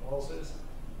stomach ulcers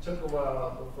took a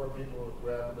while before people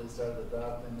rapidly started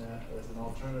adopting that as an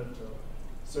alternative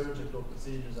to surgical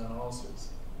procedures on ulcers.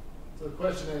 So the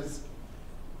question is,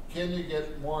 can you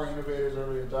get more innovators,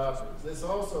 early adopters? This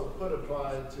also could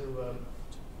apply to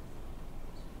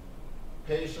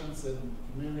patients and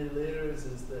community leaders,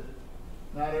 is that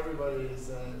not everybody is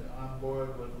on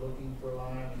board with looking for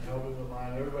Lyme and helping with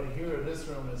Lyme. Everybody here in this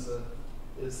room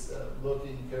is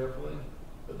looking carefully,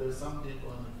 but there's some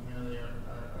people in the community are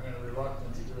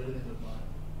reluctant to do anything with Lyme.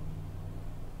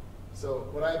 So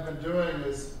what I've been doing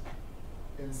is,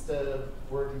 instead of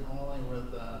working only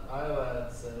with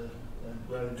ILADs and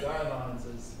writing guidelines,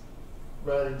 is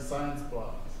writing science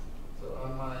blogs. So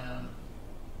on my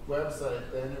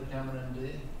website, Daniel Cameron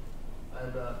MD,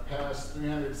 I've passed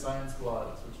 300 science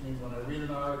blogs, which means when I read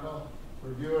an article,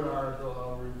 review an article,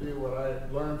 I'll review what I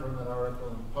learned from that article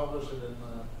and publish it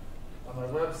on my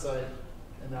website,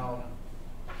 and I'll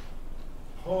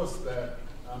post that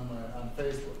on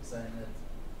Facebook saying that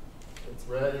it's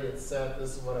ready, it's set,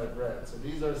 this is what I've read. So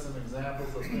these are some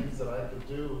examples of things that I could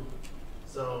do.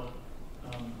 So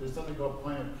there's something called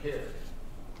point of care,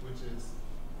 which is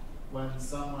when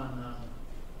someone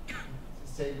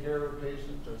is taking care of a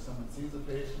patient, or someone sees a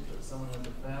patient, or someone has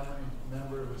a family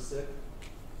member who's sick.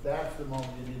 That's the moment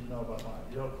you need to know about Lyme.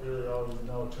 You don't really always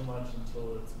know too much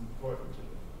until it's important to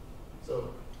you.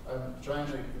 So I'm trying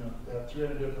to have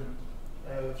 300 different,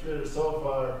 I have 300 so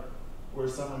far, where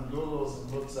someone Googles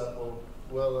and looks up,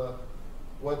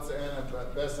 what's the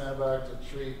best antibiotic to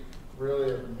treat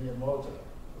Borrelia miyamotoi? Well,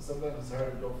 sometimes it's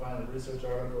hard to go find a research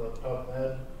article at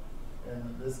PubMed,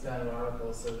 and this kind of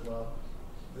article said, well,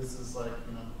 this is like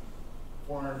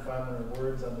 400, 500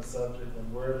 words on the subject,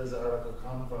 and where does the article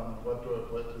come from, and what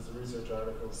does the research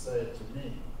article say to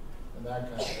me, and that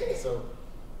kind of thing. So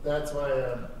that's why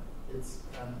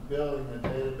I'm building a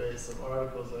database of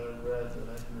articles that I've read that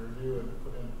I can review and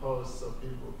put in posts so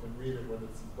people can read it when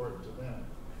it's important to them.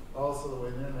 Also, the way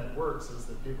the internet works is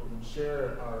that people can share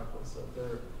an article. So if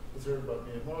they're concerned about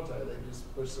miyamotoi, they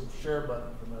just push the share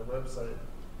button from their website,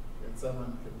 and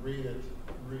someone can read it,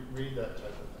 read that type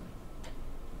of thing.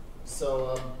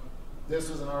 So this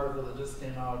was an article that just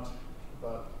came out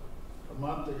about a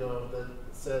month ago that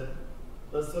said,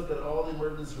 let's look at all the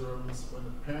emergency rooms when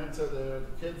the parents are there, the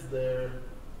kid's there,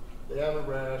 they have a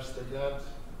rash, they got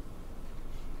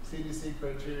CDC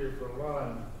criteria for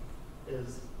Lyme,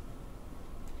 is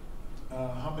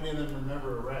how many of them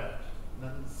remember a rash?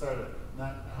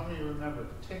 Not how many remember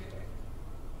a tick bite?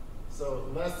 So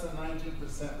less than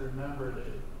 19% remembered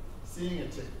seeing a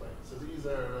tick bite. So these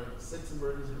are like 6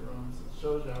 emergency rooms. It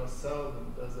shows you how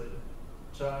seldom does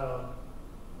a child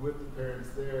with the parents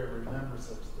there remember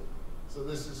such things. So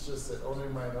this is just that only a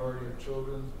minority of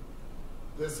children.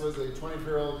 This was a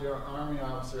 24-year-old Army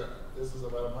officer, this was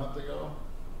about a month ago,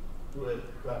 who had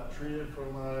got treated for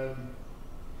Lyme,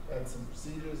 had some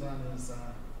procedures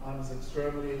on his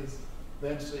extremities,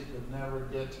 eventually could never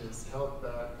get his health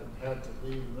back and had to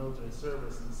leave the military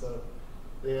service. And so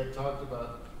they had talked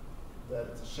about that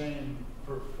it's a shame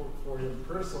for him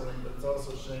personally, but it's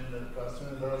also a shame that it costs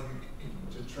 $200,000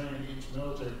 to train each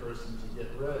military person to get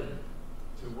ready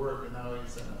to work, and now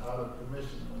he's out of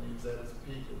commission when he's at his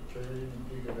peak of training and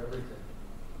peak of everything.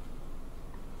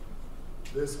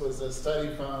 This was a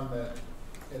study found that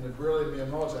in the Borrelia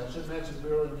miyamotoi, I should mention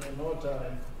Borrelia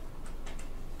miyamotoi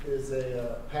is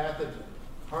a pathogen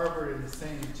harbored in the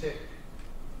same tick.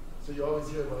 So you always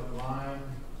hear about Lyme,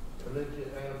 Ehrlichia,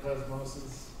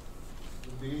 anaplasmosis,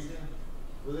 babesia.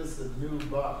 Well, this is a new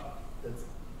bug.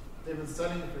 They've been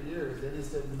studying it for years. They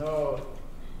just didn't know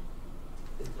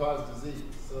it caused disease.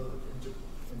 So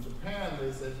in Japan,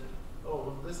 they said, oh,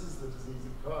 well, this is the disease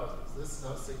it causes. This is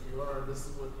how sick you are. This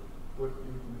is what you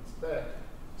can expect.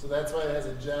 So that's why it has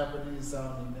a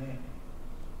Japanese-sounding name.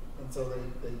 And so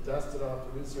they dusted off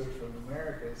the research from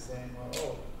America saying, well,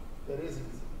 oh, that is a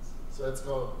disease. So that's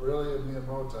called Borrelia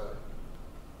miyamotoi.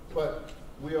 But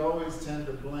we always tend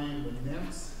to blame the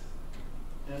nymphs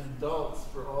and adults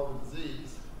for all the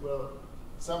disease. Well,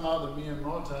 somehow the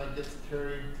miyamotoi gets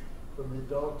carried from the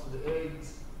adult to the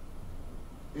eggs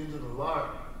into the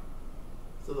larva.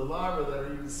 So the larvae that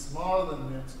are even smaller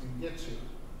than nymphs can get you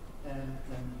and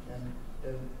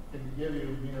can give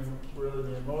you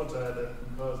Borrelia miyamotoi that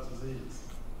can cause disease.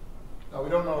 Now, we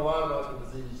don't know a lot about the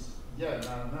disease yet,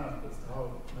 not enough, as to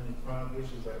how many chronic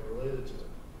issues are related to it.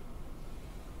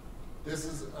 This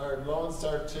is our Lone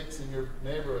Star ticks in your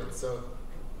neighborhood, so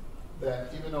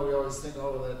that even though we always think,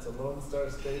 oh, that's a Lone Star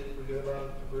state, forget about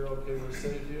it, we're okay, we're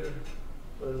safe here.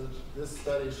 But this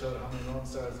study showed how many Lone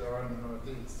Stars there are in the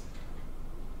Northeast.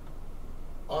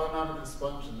 Autonomic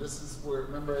dysfunction. This is where,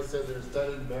 remember I said they're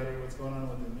studying better what's going on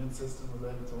with the immune system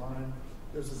related to Lyme.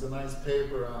 This is a nice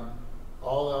paper on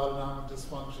all autonomic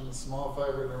dysfunction, small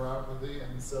fiber neuropathy,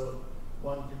 and so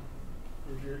one can,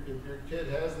 if your kid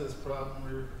has this problem,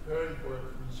 we're preparing for it,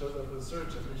 and shows up with a search,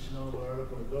 at least you know what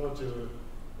article to go to,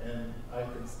 and I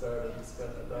can start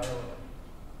a dialogue.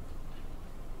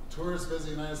 Tourists visit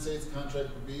the United States contract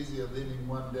babesia, leaving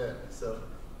 1 dead. So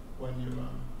when you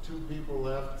 2 people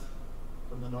left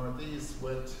from the Northeast,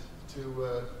 went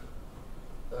to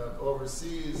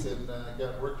overseas and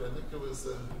got worked, I think it was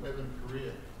maybe in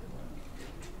Korea.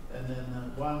 And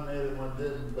then one made it, one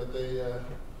didn't, but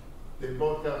they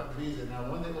both got babesia. Now,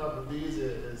 one thing about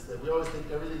babesia is that we always think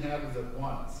everything happens at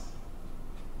once.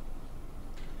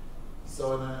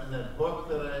 So in that book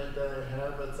that I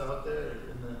have that's out there,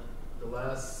 in the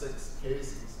last 6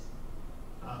 cases,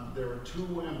 there were 2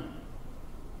 women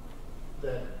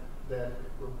that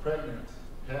were pregnant,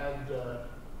 had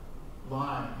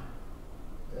Lyme,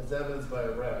 as evidenced by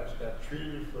a rash, got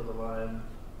treated for the Lyme,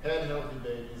 had healthy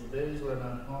babies. The babies went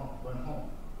home.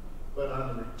 But on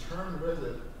the return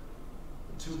visit,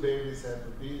 the two babies had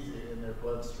babesia in their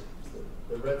bloodstreams.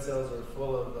 The red cells are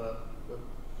full of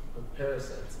with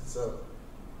parasites. And so,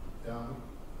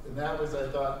 and that was, I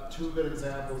thought, two good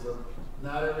examples of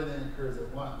not everything occurs at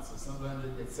once. So sometimes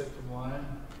you get sick from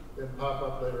Lyme, then pop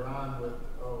up later on with,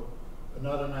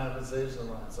 another manifestation of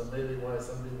Lyme. So maybe why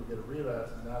some people get a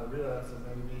relapse and not a relapse, and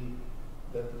maybe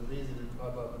that the babesia didn't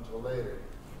pop up until later.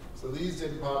 So these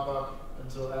didn't pop up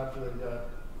until after they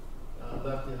got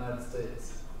left the United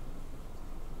States.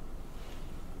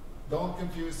 Don't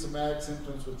confuse somatic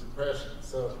symptoms with depression.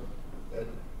 So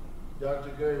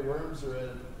Dr. Gary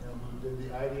Wormser, who did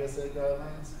the IDSA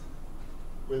guidelines,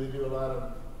 where they do a lot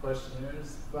of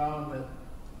questionnaires, found that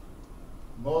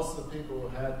most of the people who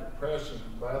had depression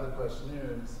by the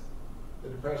questionnaires, the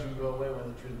depression would go away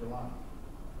when they treated the Lyme.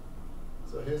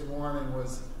 So his warning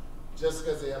was, just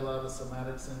because they had a lot of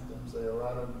somatic symptoms, they had a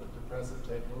lot of depressive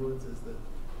type moods, is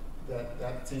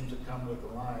that seemed to come with the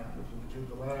Lyme. If you treat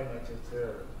the Lyme, that takes care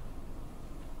of it.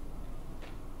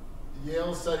 The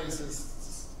Yale study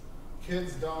says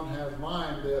kids don't have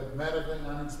Lyme, they have medically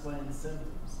unexplained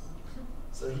symptoms.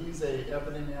 So he's a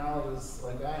epidemiologist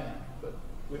like I am, but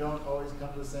we don't always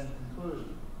come to the same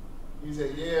conclusion. He's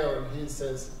at Yale, and he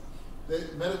says,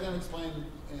 medically unexplained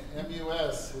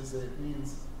MUS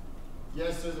means,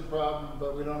 yes, there's a problem,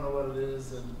 but we don't know what it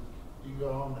is, and you can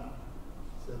go home now.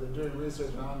 So they're doing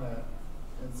research on that.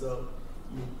 And so,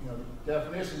 the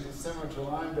definitions are similar to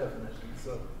Lyme definitions.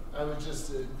 So I was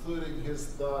just including his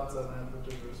thoughts on that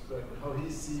particular respect, how he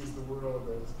sees the world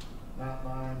as not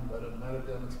Lyme, but a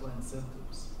medically unexplained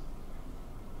symptoms.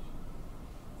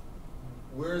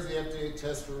 Where is the FDA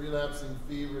test for relapsing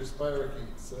fever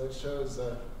spirochetes? So that shows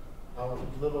how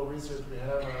little research we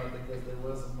have on it, because there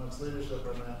wasn't much leadership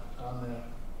on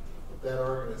that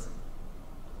organism.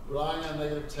 Relying on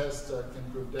negative tests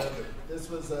can prove deadly. This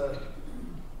was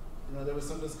there was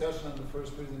some discussion on the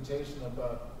first presentation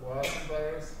about Wasson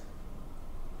virus.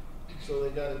 So they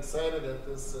got excited at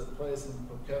this place in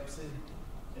Poughkeepsie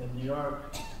in New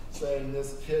York, saying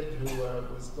this kid who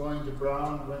was going to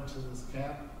Brown, went to this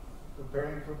camp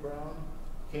preparing for Brown,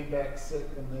 came back sick,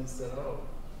 and they said, "Oh,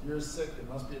 you're sick. It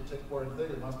must be a tick-borne thing.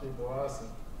 It must be Powassan."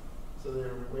 So they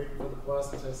were waiting for the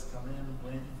Powassan test to come in,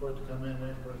 waiting for it to come in,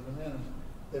 waiting for it to come in.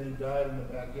 Then he died in the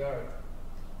backyard.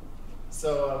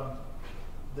 So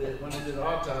when they did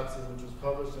autopsy, which was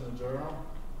published in a journal,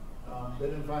 they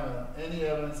didn't find any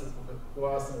evidence of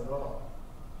Powassan at all.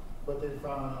 But they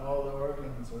found all the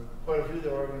organs, or quite a few of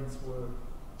the organs, were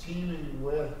teeming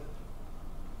with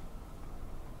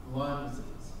Lyme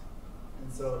disease.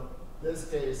 And so this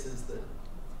case is that,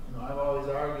 I've always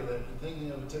argued that if you're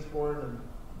thinking of a tick-borne, and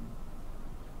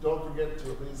don't forget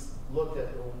to at least look at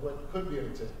what could be a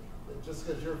tick. That just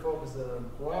because you're focused on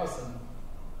Powassan,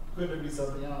 could it be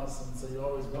something else? And so you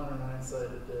always wonder in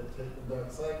hindsight if they had taken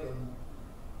doxycycline,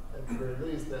 at the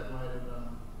very least, that might have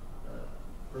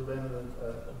prevented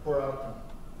a poor outcome.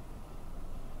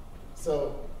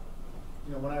 So,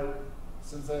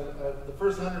 since the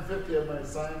first 150 of my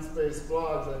science-based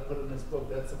blogs I put in this book,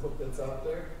 that's a book that's out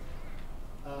there.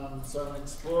 So I'm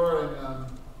exploring,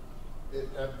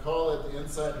 I call it The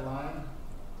Inside Lyme,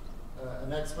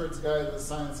 an expert's guide to the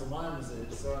science of Lyme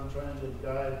disease. So I'm trying to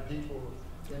guide people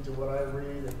into what I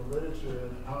read in the literature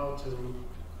and how to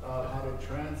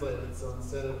translate it. So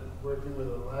instead of working with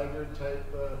a laggard type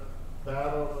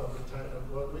battle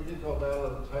of what we could call battle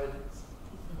of the titans,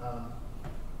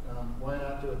 why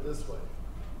not do it this way?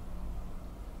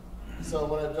 So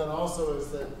what I've done also is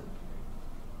that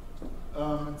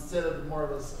instead of more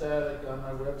of a static on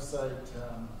my website,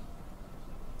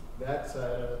 that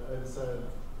side, I decided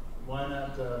why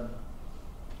not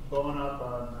bone up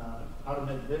on how to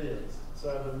make videos. So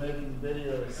I've been making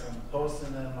videos and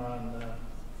posting them on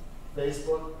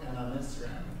Facebook and on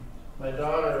Instagram. My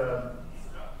daughter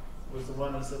was the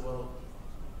one who said, "Well,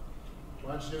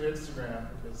 why don't you do Instagram?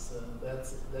 Because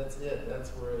that's it.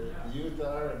 That's where the youth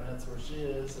are, and that's where she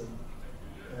is."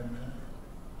 And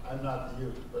I'm not the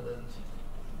youth, but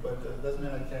it doesn't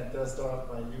mean I can't dust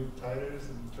off my youth titers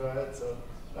and try it. So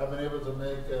I've been able to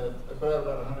make I put out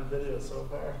about 100 videos so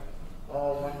far,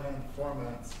 all one-man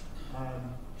formats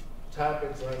on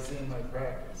topics I see in my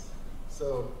practice.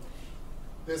 So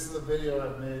this is a video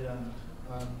I've made on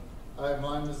I have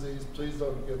Lyme disease. Please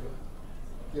don't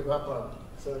give up on me.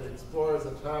 So it explores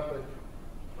a topic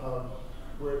of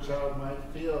where a child might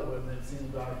feel when they've seen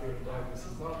a doctor and the doctor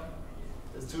says, "Look,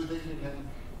 there's two things you can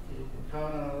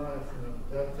count on in life: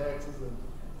 death, taxes,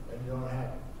 and you don't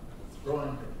have it. It's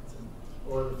growing pains,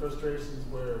 or the frustrations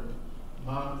where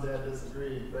mom and dad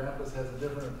disagree, grandpa's has a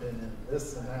different opinion,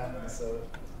 this and that, and so,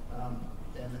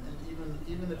 and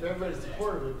even if everybody's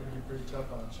supportive, it can be pretty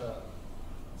tough on a child.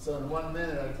 So in 1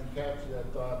 minute, I can capture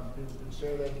that thought, and people can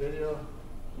share that video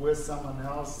with someone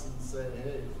else and say,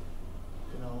 hey,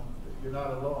 you know, you're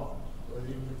not alone. Or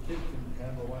even the kid can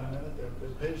handle 1 minute. Their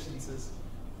patience is,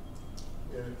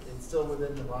 it's still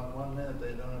within about 1 minute.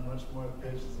 They don't have much more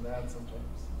patience than that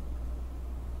sometimes.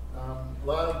 A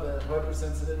lot of the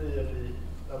hypersensitivity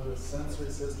of the sensory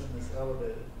system is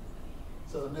elevated.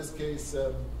 So in this case,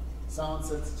 sound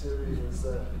sensitivity is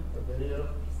a video.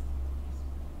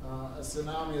 A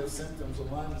tsunami of symptoms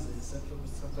of Lyme disease. Symptoms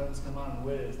sometimes come on in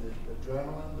waves. The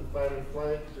adrenaline, the fight or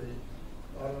flight,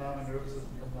 the autonomic nervous system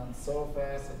comes on so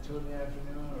fast at 2 in the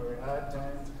afternoon, or at odd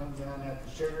times it comes on after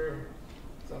sugar,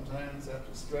 sometimes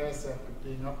after stress, after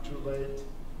being up too late.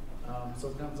 So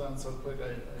it comes on so quick.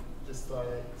 I just thought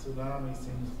a tsunami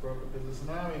seems appropriate. Because the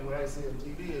tsunami, what I see on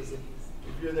TV is if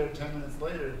you're there 10 minutes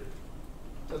later,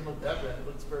 it doesn't look that bad. It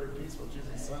looks very peaceful. It's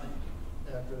usually sunny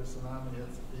after a tsunami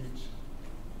hits the beach.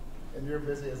 And you're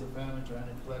busy as a family trying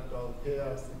to collect all the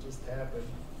chaos that just happened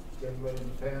to everybody in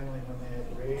the family when they had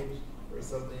rage or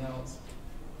something else.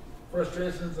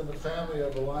 Frustrations in the family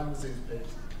of a Lyme disease patient.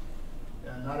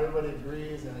 And not everybody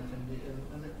agrees, and it can be,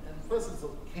 and plus it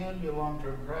can be a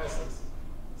long-term process.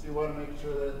 So you want to make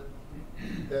sure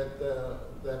that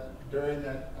during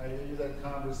that, I use that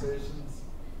conversations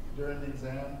during the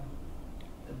exam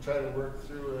and try to work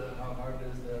through how hard it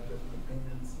is to have different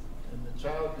opinions. And the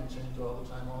child can change all the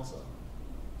time also.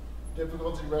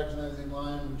 Difficulty recognizing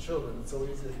Lyme in children. It's so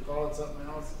easy to call it something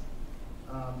else.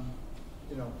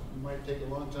 You know, you might take a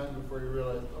long time before you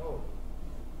realize, oh,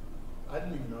 I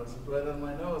didn't even notice it right on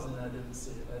my nose and I didn't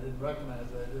see it. I didn't recognize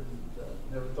it. I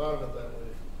didn't, never thought of it that way,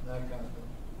 that kind of thing.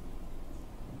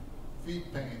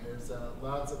 Feet pain. There's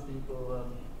lots of people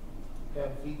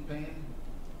have feet pain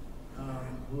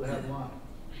who have Lyme.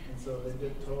 And so they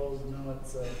get told, you know,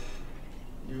 it's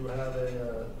you have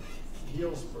a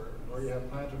heel spur or you have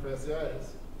plantar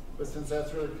fasciitis. But since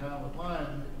that's really common with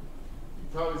Lyme,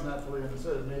 it probably is not fully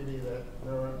understood. It may be that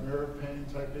nerve pain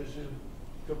type issue.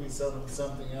 Could be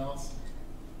something else.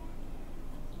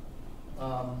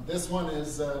 This one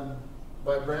is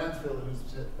by Bransfield, who's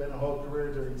been a whole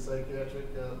career doing psychiatric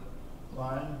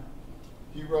Lyme.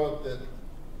 He wrote that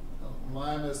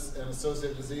Lyme and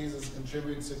associated diseases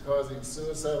contribute to causing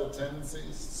suicidal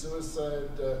tendencies, suicide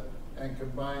and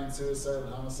combined suicide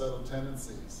and homicidal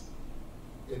tendencies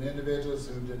in individuals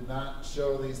who did not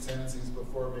show these tendencies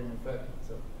before being infected.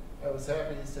 So I was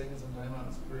happy he's taking some time out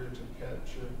of his career to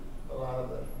capture a lot of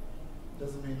the,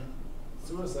 doesn't mean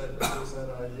suicide, but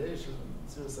suicidal ideation,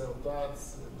 suicidal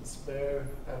thoughts, despair.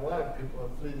 A lot of people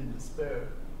have fleeting despair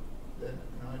that,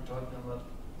 you know, I talk to them about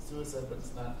suicide, but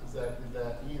it's not exactly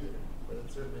that either, but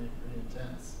it's certainly pretty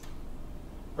intense.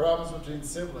 Problems between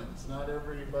siblings. Not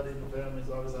everybody in the family is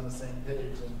always on the same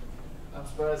page, and I'm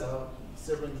surprised how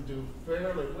siblings do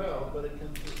fairly well, but it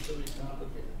can still be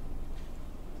complicated.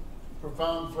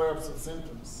 Profound flare-ups of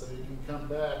symptoms, so you can come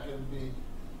back and be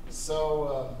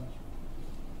so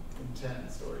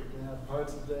intense, or you can have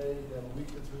parts of the day, you have a week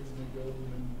that's reasonably good,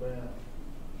 and then bam.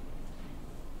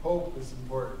 Hope is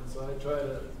important, so I try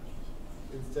to,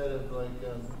 instead of like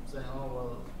saying, oh,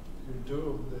 well, you're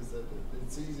doomed, is that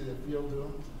it's easy to feel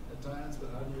doomed at times,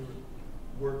 but how do you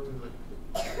work through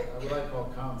what I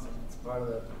call counseling? It's part of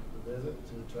the visit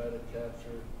to try to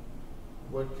capture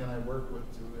what can I work with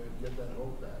to get that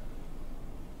hope back.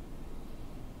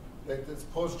 Like this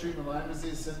post-treatment Lyme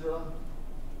disease syndrome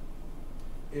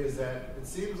is that it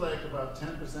seems like about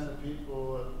 10% of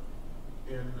people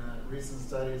in recent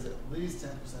studies, at least 10%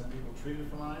 of people treated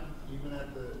for Lyme, even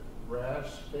at the rash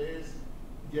phase,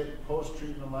 get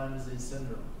post-treatment Lyme disease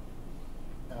syndrome.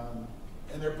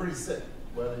 And they're pretty sick,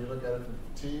 whether you look at it from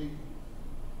fatigue,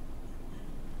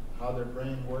 how their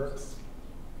brain works,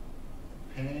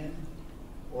 pain,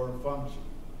 or function.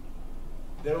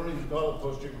 They don't even call it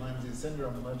post-treatment Lyme disease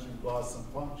syndrome unless you've lost some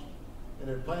function. And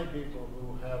there are plenty of people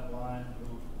who have Lyme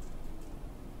who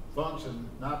function,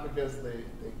 not because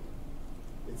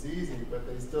it's easy, but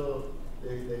they still,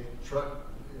 they truck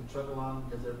along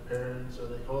because they're parents, or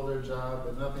they hold their job,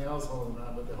 but nothing else holds them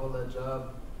on, but they hold that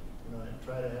job, you know, and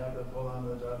try to have them hold on to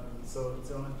the job. So it's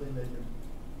the only thing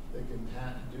they can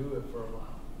do it for a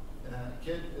while. And a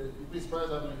kid, you'd be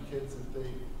surprised how many kids, if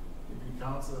you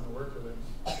counsel them and work with them,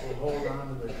 will hold on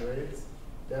to their grades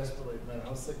desperately, no matter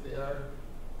how sick they are,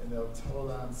 and they'll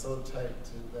hold on so tight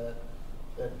to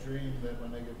that dream that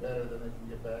when they get better, then they can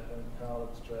get back on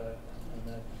college track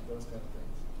and those kind of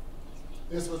things.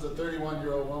 This was a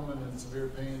 31-year-old woman in severe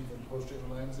pain from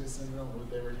post-treatment Lyme disease syndrome who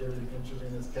they were giving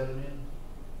intravenous ketamine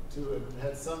to. It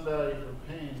had some value for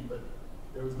pain, but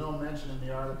there was no mention in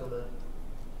the article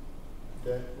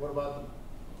that what about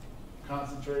the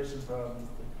concentration problems,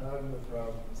 the cognitive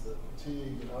problems, the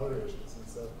fatigue, and other issues. And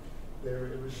so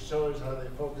it shows how they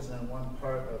focus on one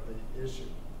part of the issue.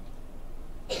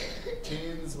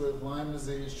 Teens with Lyme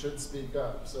disease should speak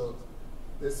up. So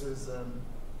this was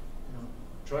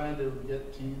trying to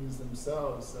get teens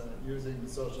themselves using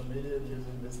social media,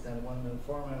 using this kind of 1-minute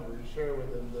format where you share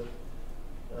with them that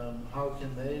how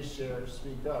can they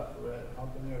speak up, right? How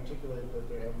can they articulate that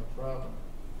they're having a problem?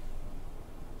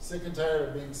 Sick and tired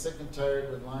of being sick and tired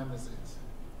with Lyme disease.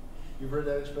 You've heard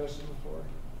that expression before?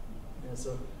 Yeah,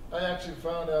 so I actually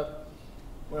found out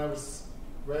when I was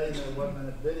writing that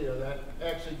 1-minute video, that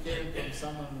actually came from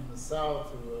someone in the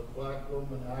South, who a black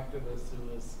woman activist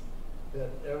who had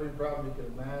every problem you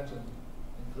could imagine,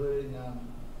 including,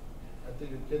 I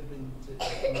think a kid being,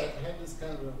 had this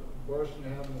kind of abortion you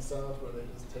have in the South where they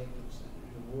just take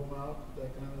your womb out,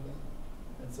 that kind of thing.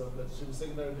 And so, but she was sick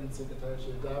and tired of being sick and tired.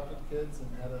 She adopted kids and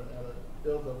had to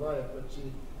build a life, but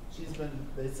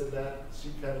they said that she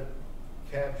kind of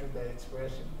captured that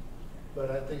expression.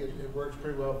 But I think it works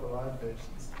pretty well for Lyme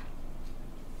patients.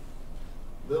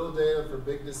 Little data for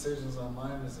big decisions on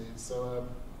Lyme disease. So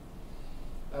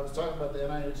I was talking about the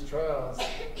NIH trials,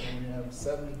 and you have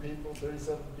 70 people,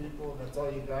 37 people, and that's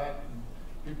all you got, and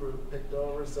people are picked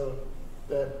over, so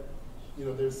that,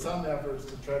 there's some efforts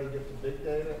to try to get the big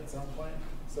data at some point.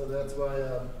 So that's why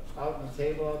out on the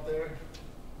table out there,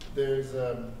 there's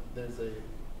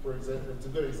for example, it's a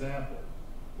good example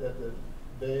that the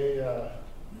Bay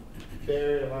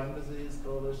Area Lyme Disease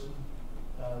Coalition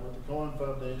with the Cohen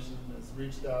Foundation has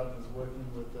reached out and is working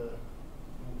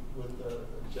with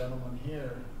a gentleman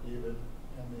here even,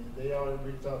 and they already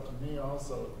reached out to me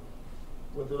also.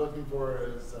 What they're looking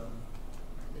for is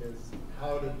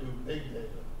how to do big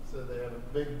data. So they have a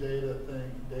big data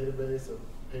database of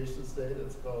patients' data.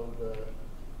 It's called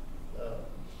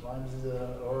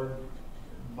LymeDisease.org.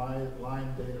 My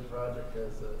Lyme Data Project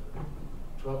has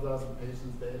 12,000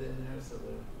 patients' data in there, so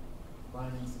they're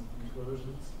finding some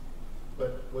conclusions.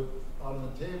 But what on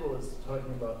the table is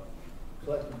talking about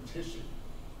collecting tissue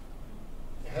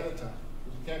ahead of time.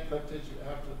 Because you can't collect tissue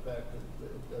after the fact,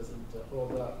 it doesn't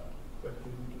hold up. But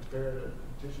you can prepare the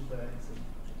tissue banks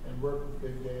and work with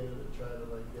big data to try to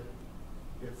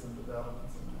get some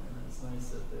developments in there. And it's nice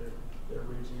that they're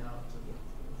reaching out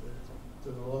to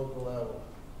the local level.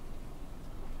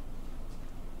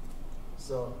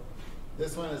 So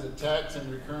this one is attacks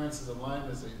and recurrences of Lyme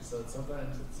disease. So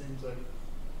sometimes it seems like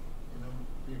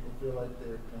people feel like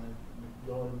they're kind of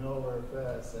going nowhere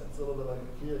fast. It's a little bit like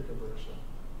a Kia commercial.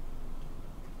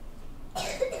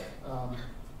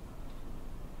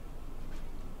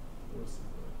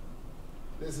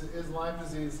 This is Lyme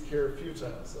disease cure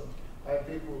futile. So I have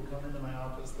people who come into my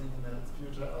office thinking that it's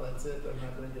futile, that's it, I'm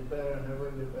not going to get better, I'm never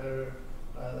going to get better,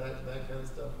 that kind of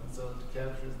stuff. And so it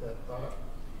captures that thought.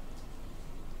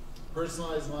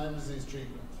 Personalized Lyme disease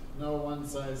treatment. No one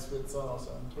size fits all.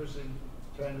 So I'm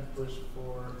trying to push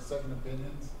for second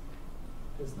opinions,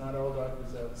 because not all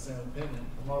doctors have the same opinion.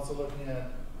 I'm also looking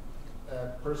at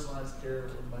personalized care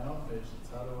with my own patients.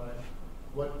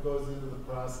 What goes into the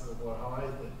process of how I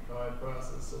think, how I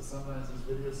process. So sometimes this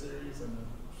video series and the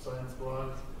science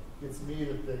blogs gets me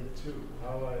to think too,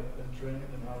 how I've been trained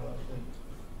and how I think.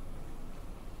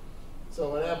 So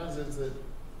what happens is that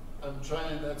I'm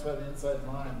trying, that's why the Inside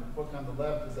Lyme, the book on the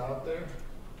left is out there.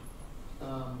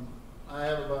 I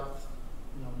have about,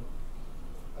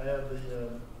 I have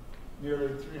the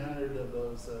nearly 300 of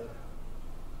those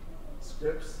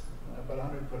scripts, about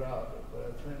 100 put out, but I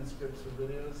have 300 scripts for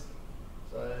videos.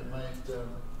 So I might,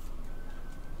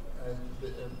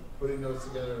 putting those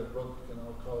together in a book,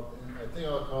 I think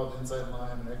I'll call it Inside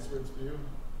Lyme, an Expert's View.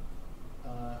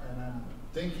 And I'm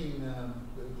thinking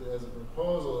as a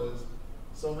proposal is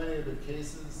so many of the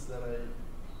cases that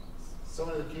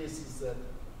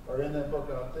are in that book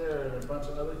out there, and a bunch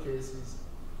of other cases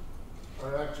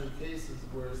are actually cases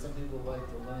where some people like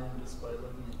to learn just by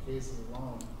looking at cases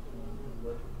alone and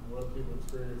what people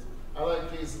experience. I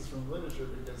like cases from literature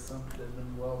because they've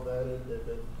been well vetted,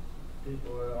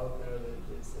 people are out there,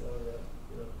 they say, oh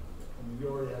yeah, I mean, you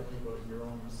already have people in your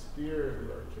own sphere who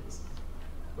are cases,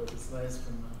 but it's nice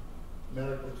from a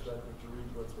medical perspective to read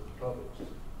what's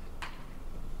published.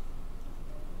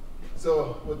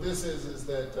 So what this is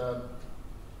that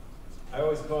I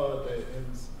always call it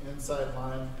the Inside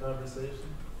Lyme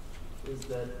conversation, is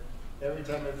that every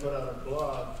time I put out a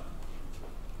blog,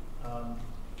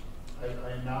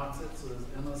 I announce it, so there's an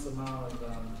endless amount of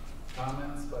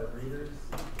comments by readers.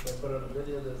 If I put up a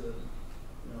video, there's a,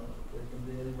 you know, it can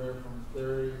be anywhere from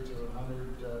 30 to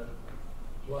 100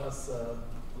 plus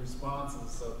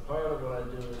responses. So part of what I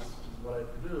do is what I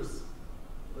produce.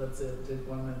 Let's say it take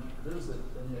 1 minute to produce it,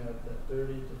 then you have that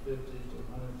 30 to 50 to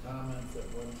 100 comments that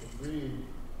one could read,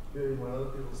 hearing what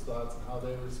other people's thoughts and how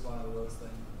they respond to those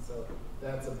things. And so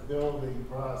that's a building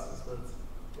process, but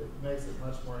it makes it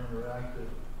much more interactive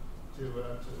to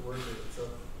work with it. So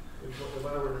if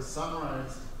I were to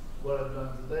summarize what I've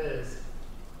done today is,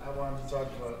 I wanted to talk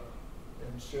about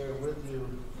and share with you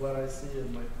what I see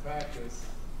in my practice.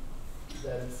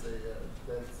 That's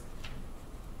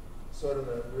sort of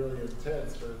a really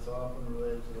intense, but it's often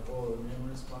related to the whole immune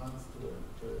response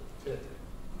to a tick.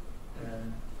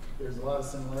 And there's a lot of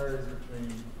similarities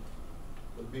between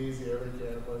the bees, the early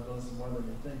antibodies, those more than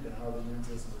you think, and how the immune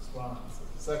system responds.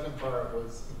 The second part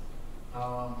was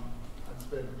how I've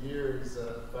spent years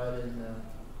fighting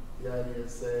the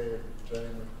IDSA and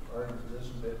trying to argue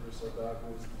position papers so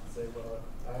doctors can say, well,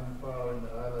 I'm following the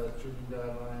ILAD treatment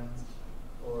guidelines,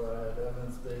 or I have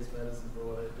evidence-based medicine for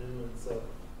what I do, and so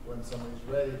when somebody's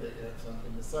ready, they have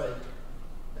something to cite.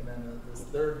 And then this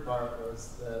third part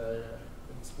was that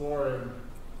exploring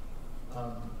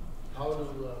how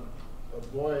to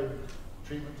avoid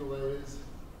treatment delays,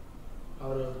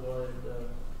 how to avoid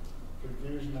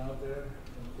confusion out there,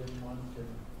 and then one can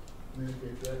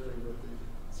communicate directly with the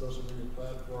social media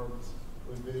platforms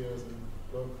with videos and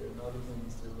book and other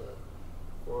things to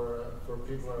for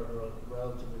people who are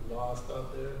relatively lost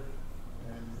out there,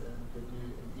 and could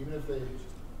be, even if they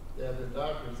have their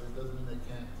doctors, it doesn't mean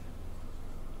they can't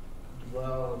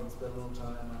dwell and spend a little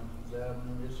time on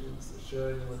examining issues,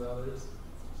 sharing it with others,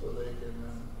 so they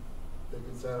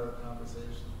can start a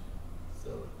conversation.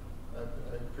 So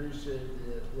I appreciate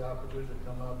the opportunity to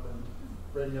come up and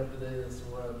bring you up to date as to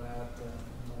where I'm at in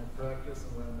my practice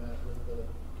and where I'm at with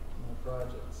my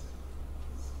projects.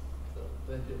 So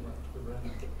thank you much for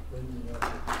bringing me up.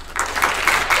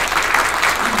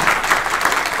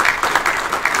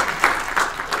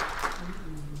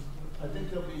 I think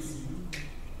there'll be some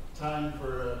time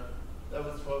for, that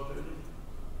was 12:30.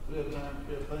 We have time,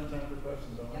 we have plenty of time for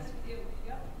questions, don't we? Yes, we do.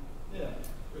 Yep. Yeah,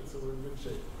 good, so we're in good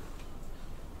shape.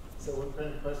 So what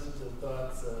kind of questions or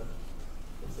thoughts?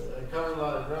 I covered a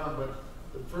lot of ground, but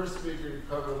the first speaker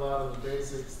covered a lot of the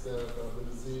basics of the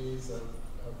disease, of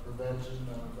prevention,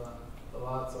 a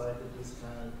lot, so I could just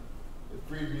kind of, it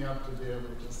freed me up to be able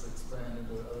to just expand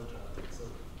into other topics. So,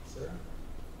 Sarah?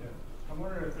 Yeah. I'm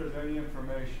wondering if there's any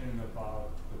information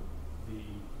about the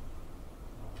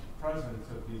presence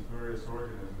of these various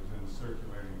organisms in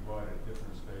circulating blood at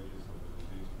different stages of the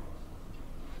disease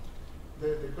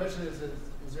process. The question is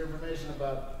there information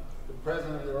about the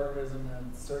presence of the organism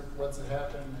and what's it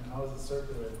happened and how is it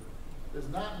circulated? There's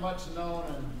not much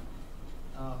known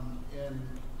in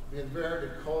it's very hard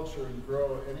to culture and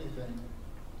grow anything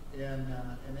in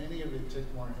any of the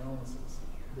tick-borne illnesses.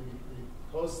 The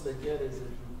closest they get is if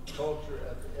you culture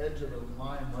at the edge of a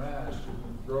Lyme rash, you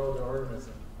can grow the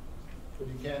organism, but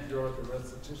you can't grow at the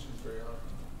rest of the tissues very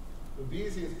often.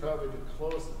 Babesia is probably the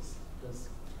closest, because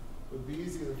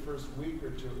Babesia, the first week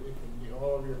or two, it can be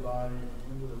all over your body and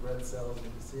into the red cells, and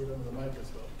you can see it under the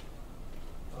microscope.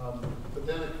 But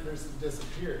then it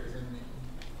disappears, and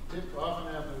it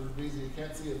often happens with Babesia, you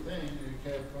can't see a thing, you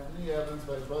can't find any evidence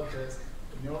by blood test,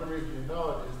 and the only reason you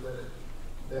know it is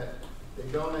that they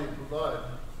donate blood,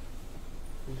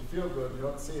 because you feel good, you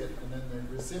don't see it, and then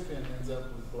the recipient ends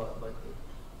up with blood, like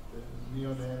the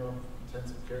neonatal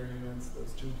intensive care units,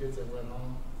 those 2 kids that went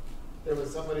home. There was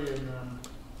somebody at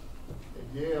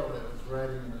Yale that was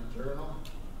writing in a journal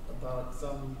about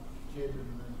some kid in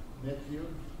the NICU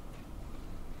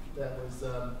that was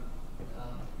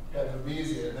had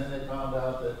Babesia, and then they found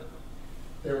out that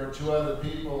there were 2 other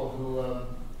people who,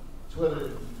 2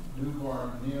 other newborn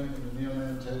in the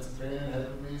neonatal intensive care unit had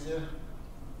Babesia,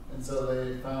 and so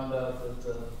they found out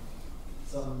that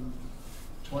some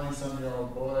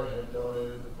 20-some-year-old boy had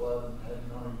donated the blood and hadn't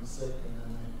known he was sick, and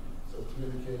then so 3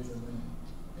 of the kids in the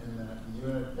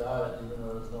unit got it, even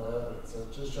though there was no evidence. So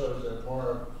it just shows that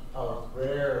more how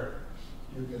rare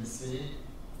you can see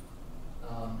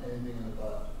anything in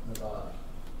the body.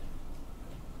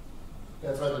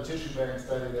 That's why the tissue bank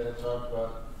study that I talked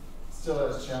about still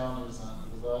has challenges on it,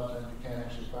 because a lot of times you can't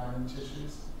actually find in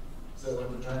tissues. So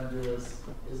what we're trying to do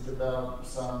is develop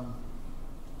some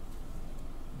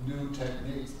new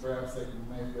techniques, perhaps that you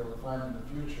may be able to find in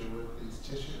the future with these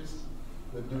tissues,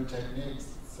 with new techniques,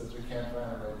 since we can't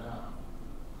find it right now.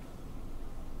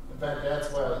 In fact,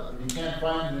 that's why if you can't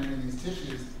find it in any of these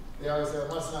tissues, they always say it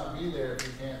must not be there if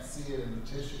you can't see it in the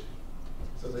tissue.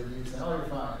 So they keep saying, oh, you're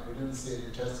fine. We didn't see it.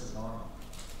 Your test is normal.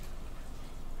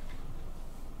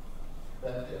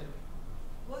 Back there.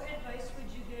 What advice would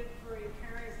you give for a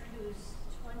parent whose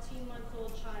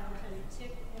 20-month-old child had a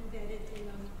tick embedded in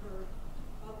them for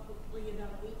probably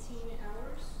about 18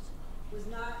 hours, was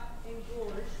not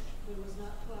engorged, but was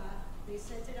not flat? They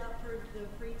sent it out for the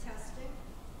pre-testing,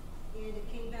 and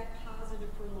it came back positive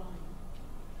for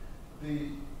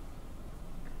Lyme.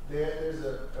 There's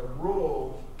a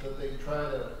rule that they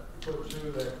try to put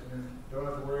through that you don't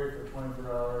have to worry for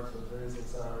 24 hours or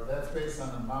 36 hours. That's based on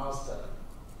a mouse study.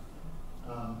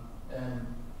 And,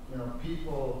 you know,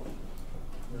 people,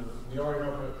 you know, we already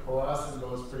know that powassan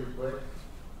goes pretty quick.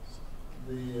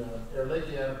 The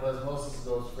Ehrlichia anaplasmosis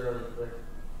goes fairly quick.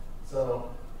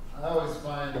 So I always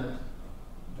find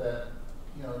that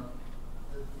you know,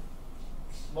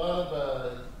 a lot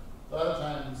of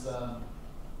times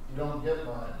you don't get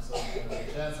Lyme. So you know,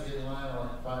 the chance of getting Lyme are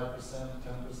like 5%,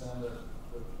 10%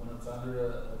 when it's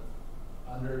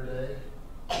under a day.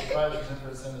 5 to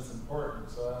 10% is important.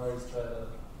 So I always try to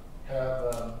have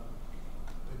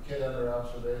the kid under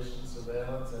observation,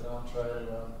 surveillance. I don't try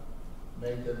to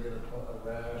make them get a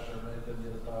rash or make them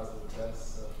get a positive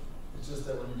test. So it's just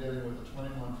that when you're dealing with a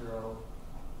 20-month-old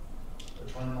or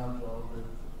 20-month-old,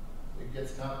 it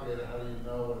gets complicated. How do you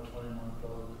know what a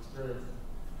 20-month-old is experiencing?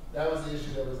 That was the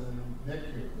issue that was in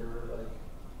NICU. They were like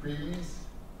preemies,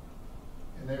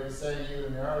 and they were saying even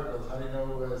in the articles, how do you know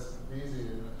who has BZ in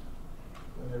it?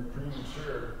 When they're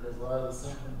premature, because a lot of the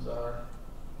symptoms are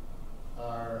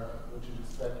what you'd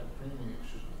expect a preemie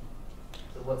should be.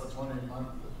 So what's a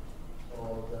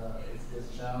 20-month-old?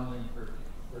 It's challenging for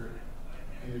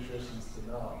pediatricians to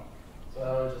know. So I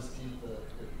always just keep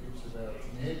surveillance.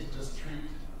 And you hate to just treat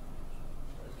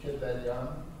a kid that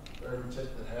young for every tick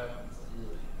that happens.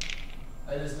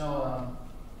 I just know,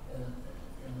 and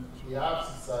the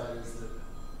opposite side is that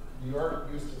New York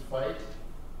used to fight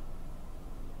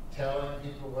telling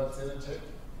people what's in a tick,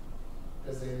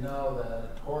 because they know that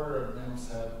a quarter of nymphs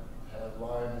have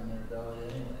Lyme in their belly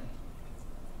anyway.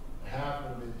 Half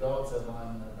of the adults have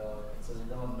Lyme in their belly, so you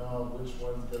don't know which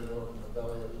one's going to go from the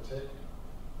belly of the tick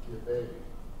to your baby.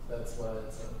 That's why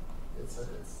it's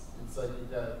like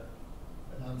you've got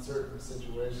an uncertain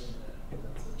situation there.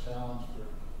 That's a challenge for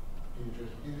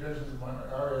pediatricians. Pediatricians in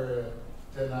our area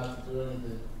tend not to do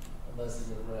anything unless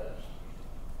they get a rash.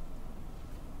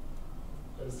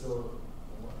 But it's still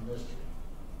a mystery.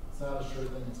 It's not a sure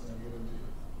thing it's going to get into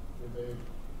your baby.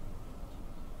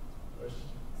 Question?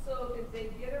 So if they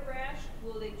get a rash,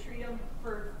 will they treat them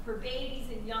for babies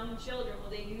and young children?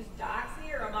 Will they use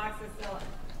doxy or amoxicillin?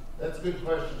 That's a good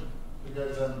question,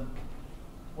 because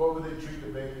what would they treat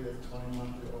a baby that's 20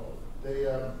 months old? They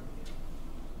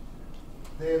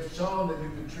have shown that you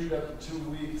can treat up to 2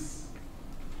 weeks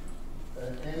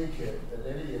any kid at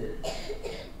any age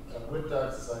with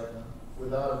doxycycline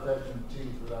without affecting the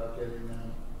teeth, without getting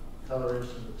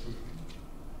coloration of the teeth,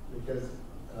 because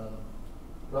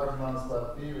Rocky Mountain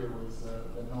spot fever was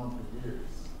been known for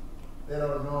years. They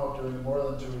don't know if doing more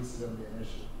than 2 weeks is going to be an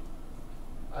issue.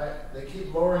 They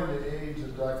keep lowering the age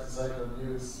of doxycycline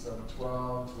use from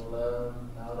 12 to 11,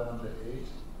 now down to 8.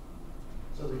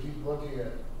 So they keep looking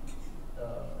at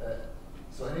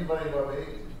so anybody above 8,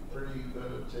 pretty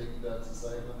good at taking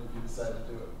doxycycline if you decide to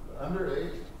do it. But under 8,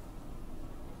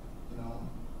 you know,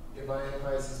 if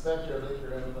I suspect Ehrlichia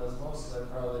anaplasmosis, I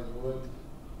probably would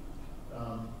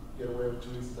get away with 2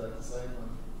 weeks of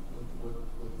doxycycline.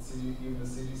 Even the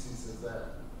CDC says that.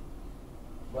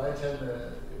 But I tend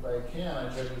to, if I can,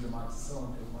 I try to use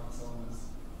amoxicillin, because amoxicillin is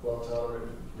well tolerated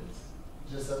in kids.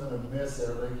 Just I'm going to miss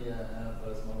Ehrlichia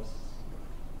anaplasmosis.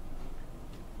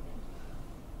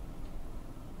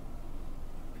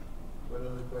 What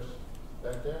other question?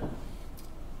 Back there?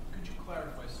 Could you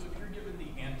clarify? So if you're given the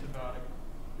antibiotic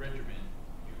regimen,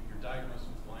 you're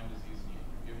diagnosed with Lyme disease and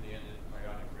you're given the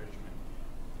antibiotic regimen,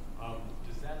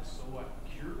 does that so what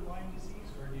cure Lyme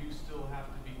disease, or do you still have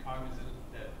to be cognizant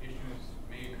that issues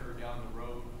may occur down the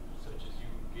road, such as you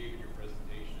gave in your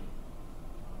presentation,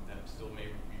 that still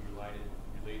may be related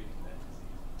to that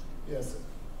disease? Yes.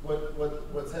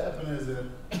 What's happened is that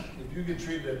if you get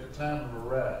treated at the time of a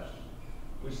rash,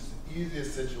 which is the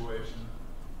easiest situation,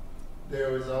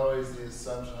 there was always the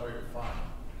assumption, oh, you're fine.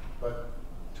 But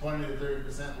 20 to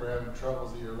 30% were having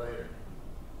troubles a year later.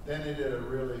 Then they did a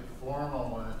really formal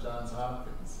one at Johns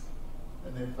Hopkins,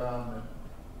 and they found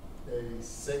that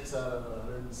 6 out of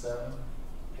 107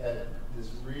 had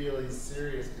this really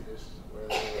serious condition where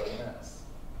they were a mess.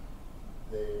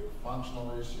 They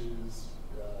functional issues,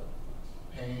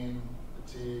 pain,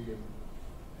 fatigue,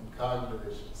 and cognitive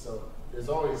issues. So there's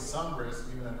always some risk,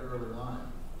 even at early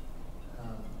Lyme.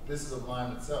 this is of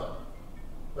Lyme itself.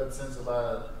 But since about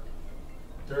a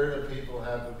third of people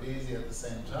have Babesia at the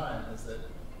same time, is that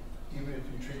even if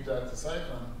you treat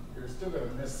doxycycline, you're still going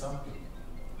to miss some people.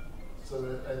 So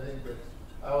that I think that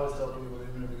I always tell people,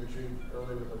 even if you treat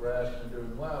early with a rash and you're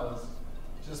doing well, is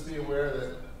just be aware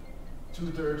that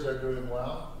 2/3 are doing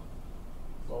well,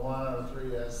 but 1 out of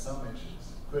 3 has some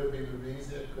issues. Could it be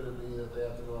Babesia? Could it be that they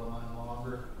have to go on Lyme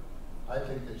longer? I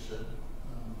think they should.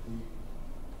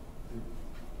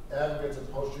 The advocates of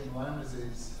post-treatment Lyme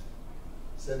disease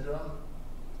syndrome,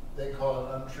 they call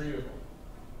it untreatable.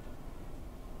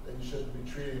 That you shouldn't be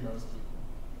treating those people.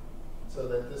 So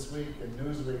that this week in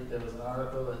Newsweek there was an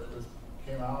article that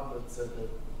came out that said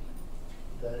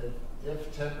that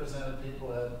if 10% of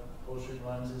people had post-treatment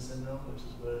Lyme disease syndrome, which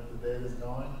is where the data is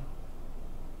going,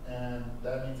 and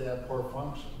that means they have poor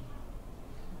function.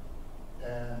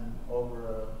 And over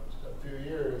a few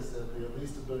years, there'll be at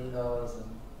least $1 billion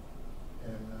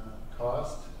in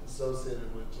cost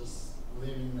associated with just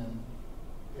leaving them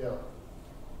ill.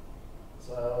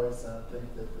 So I always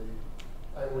think that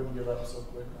I wouldn't give up so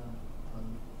quick on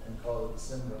and call it a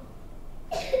syndrome.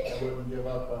 I wouldn't give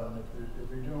up on if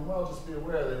you're doing well, just be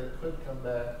aware that it could come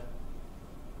back,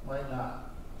 might not.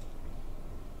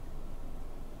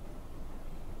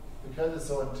 Because it's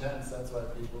so intense, that's why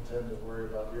people tend to worry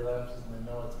about relapses, and they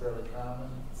know it's fairly common.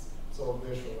 It's so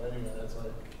visual anyway, that's why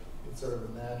it's sort of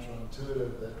a natural,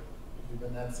 intuitive that if you've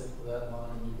been that sick for that long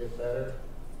and you get better,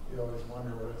 you always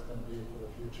wonder what it's going to be for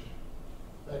the future.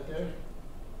 Back there?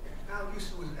 How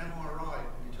useful is MRI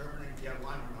in determining if you have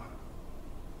Lyme or not?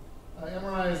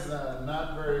 MRI is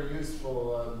not very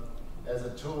useful as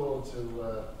a tool to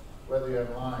whether you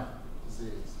have Lyme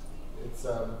disease. It's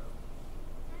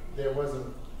there was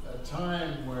a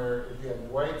time where if you had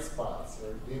white spots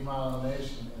or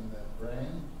demyelination in the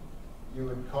brain, you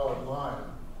would call it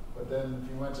Lyme. But then if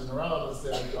you went to neurologists,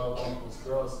 they would call it multiple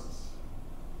sclerosis.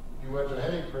 If you went to a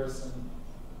headache person,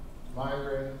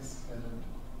 migraines, and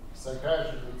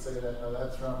psychiatrists would say that, no,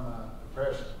 that's from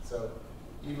depression. So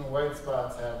even white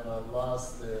spots have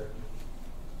lost their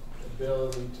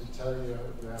ability to tell you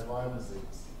if you have Lyme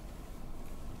disease.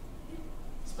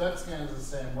 SPECT scan is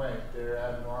the same way. They're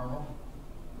abnormal,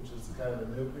 which is kind of a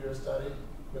nuclear study,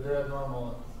 but they're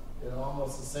abnormal in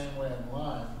almost the same way in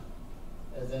Lyme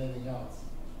as anything else.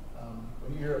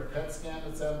 When you hear a PET scan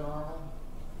that's abnormal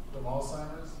from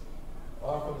Alzheimer's,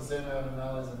 often the same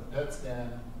abnormalities in the PET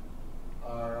scan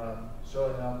are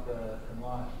showing up in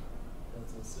Lyme.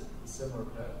 It's a similar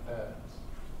patterns.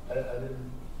 I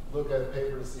didn't look at a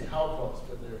paper to see how close,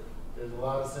 but there's a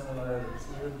lot of similarities.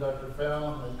 Even Dr.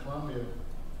 Fallon at Columbia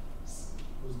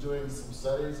was doing some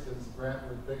studies because his grant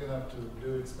was big enough to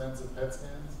do expensive PET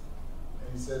scans,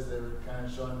 and he says they were kind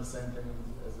of showing the same thing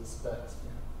as a SPECT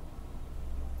scan.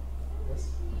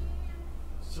 Yes?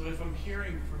 So if I'm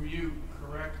hearing from you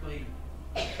correctly,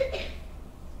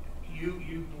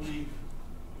 you believe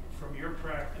from your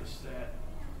practice that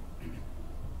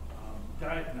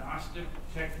diagnostic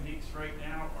techniques right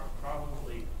now are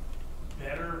probably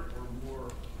better or more,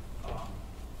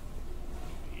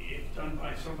 if done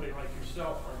by somebody like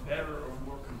yourself, are better or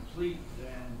more complete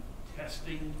than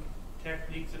testing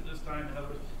techniques at this time? In other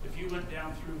words, if you went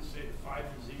down through, say, the 5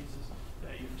 diseases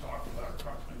that you've talked about,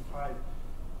 approximately 5,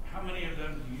 how many of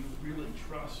them do you really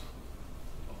trust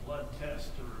a blood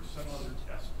test or some other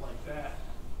test like that?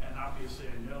 And obviously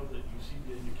I know that you seem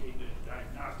to indicate that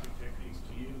diagnostic techniques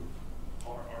to you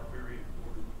are very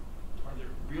important. Are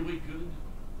there really good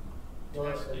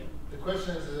testing? The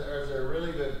question is there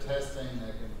really good testing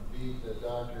that can beat the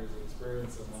doctor's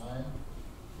experience in Lyme?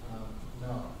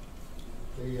 No.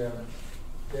 Maybe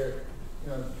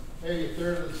a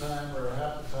third of the time or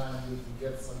half the time you can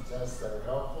get some tests that are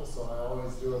helpful, so I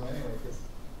always do them anyway, because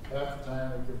half the time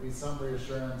there could be some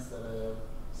reassurance that a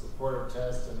supportive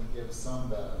test and it gives some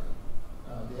value.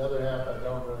 The other half I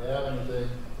don't really have anything,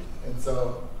 and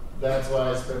so that's why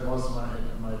I spend most of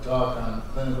my talk on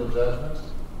clinical judgment.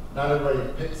 Not everybody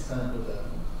picks clinical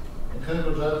judgment. And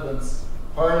clinical judgments,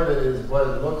 part of it is what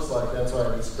it looks like, that's why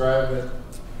I describe it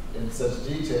in such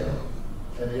detail.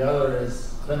 And the other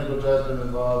is clinical judgment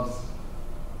involves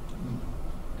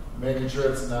making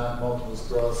sure it's not multiple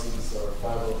sclerosis or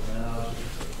fibromyalgia.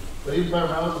 But even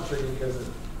fibromyalgia is tricky because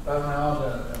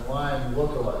fibromyalgia and Lyme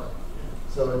look alike.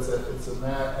 So it's a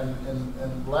mat.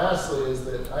 And lastly is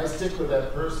that I stick with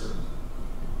that person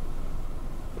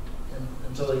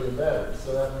until they get better.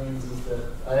 So that means is that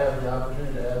I have the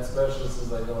opportunity to add specialists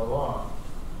as I go along.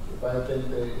 If I think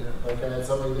like I had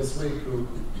somebody this week who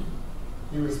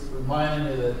he was reminding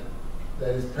me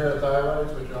that his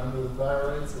parathyroids, which are under the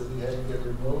thyroid, so he had to get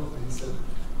removed. He said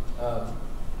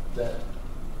that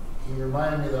he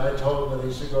reminded me that I told him that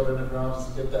he should go to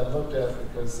endocrinologist to get that looked at,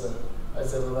 because I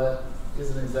said, well, that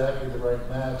isn't exactly the right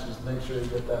match, just make sure you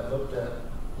get that looked at.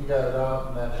 He got it out,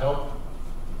 and that helped.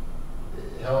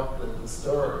 It helped the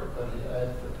story, but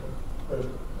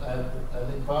I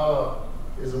think follow-up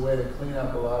is a way to clean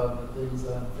up a lot of the things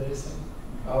that I'm facing.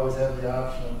 I always have the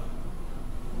option of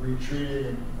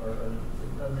retreating or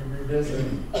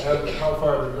revisiting how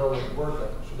far they go with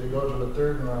workup. Should they go to a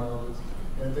third neurologist?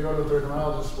 And if they go to a third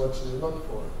neurologist, what should they look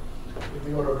for? If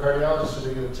they go to a cardiologist, should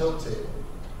they get a tilt table?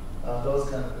 Those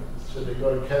kind of things. Should they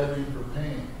go to ketamine for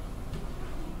pain?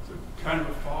 So kind of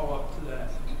a follow-up to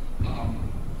that.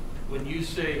 When you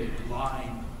say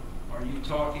Lyme, are you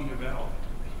talking about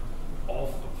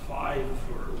all 5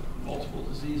 or multiple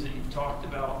diseases that you've talked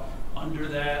about under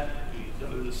that?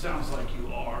 It sounds like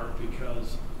you are,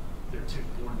 because they're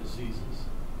tick-borne diseases.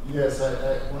 Yes,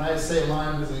 when I say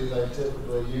Lyme disease, I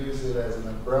typically use it as an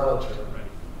umbrella term.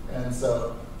 Right. And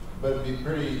so, but it'd be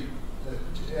pretty,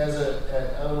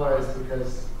 otherwise,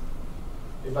 because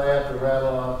if I have to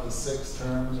rattle off the 6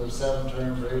 terms or 7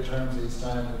 terms or 8 terms each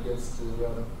time, it gets to,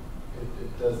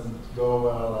 it doesn't go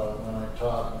well when I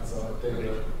talk. And so I think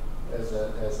of it as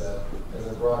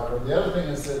a broad term. The other thing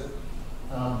is that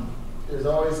there's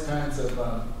always kinds of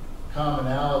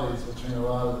commonalities between a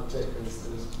lot of the tick.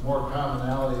 There's more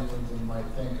commonality things than you might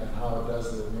think on how it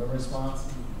does the immune response.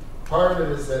 Part of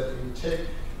it is that the tick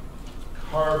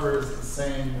harbors the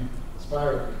same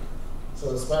spirochete.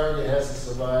 So the spirochete has to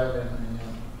survive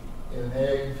in an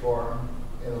egg form,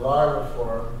 in a larva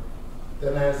form,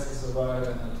 then it has to survive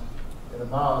in a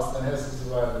mouse, then it has to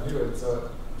survive in human. So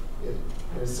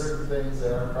there's certain things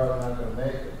that are probably not going to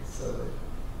make it. So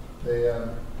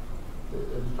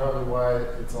it's probably why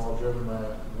it's all driven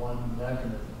by one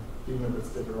mechanism, even if it's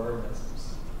different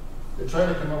organisms. They're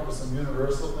trying to come up with some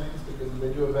universal things, because if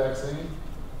they do a vaccine,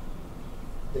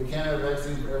 they can't have a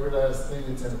vaccine for every last thing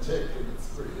that's in a tick. And it's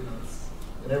pretty, it's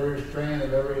in every strain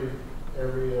of every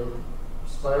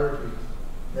spirochete,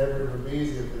 every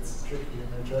babesia, it's tricky, and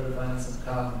they're trying to find some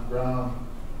common ground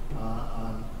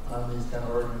on these kind of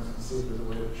organisms to see if there's a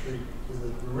way to treat. Because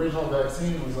the original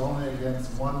vaccine was only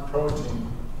against one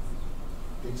protein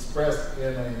expressed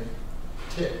in a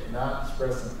tick, not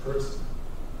expressed in a person.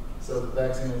 So the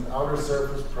vaccine was outer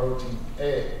surface protein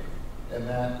A, and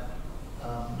that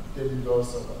didn't go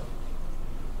so well.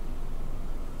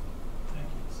 Thank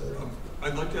you. So,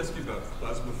 I'd like to ask you about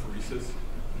plasmapheresis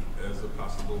as a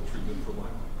possible treatment for Lyme.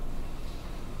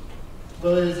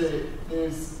 well,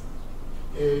 there's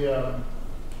a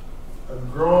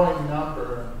growing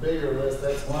number, a bigger list.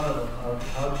 That's one of them.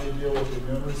 Of how do you deal with the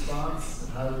immune response,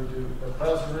 and how do you do?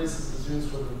 Plasmapheresis is used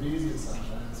for babesia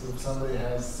sometimes. So if somebody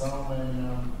has so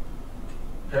many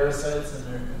parasites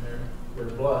in their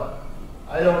blood,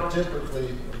 I don't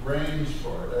typically arrange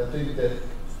for it. I think that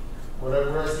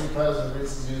where I see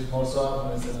plasmapheresis used most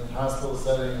often is in a hospital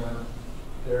setting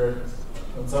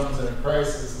when someone's in a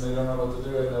crisis and they don't know what to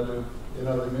do, and they'll do,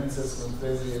 the immune system is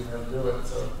busy and they'll do it.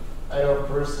 So I don't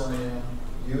personally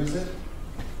use it,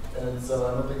 and so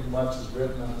I don't think much is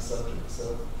written on the subject.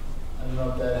 So I don't know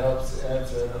if that helps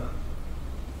answer.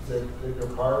 Is there a bigger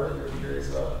part of it you're curious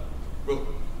about? Well,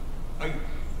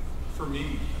 for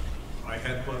me, I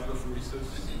had plasmapheresis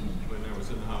when I was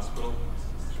in the hospital,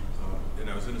 and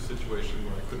I was in a situation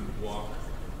where I couldn't walk.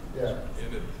 Yeah.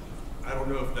 And I don't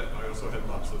know if that, I also had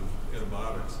lots of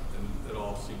antibiotics, and it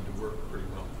all seemed to work pretty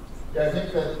well. Yeah, I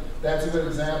think that's a good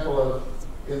example of,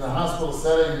 in the hospital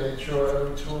setting, they throw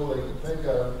every tool they can think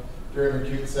of during an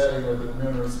acute setting with an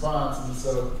immune response, and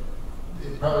so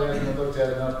it probably hasn't been looked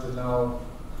at enough to know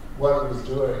what it was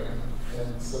doing.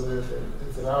 And so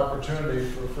it's an opportunity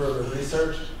for further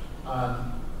research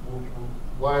on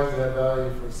why does it have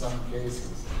value for some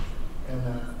cases. And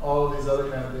all of these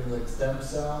other kind of things like stem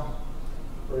cell,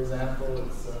 for example,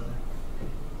 it's,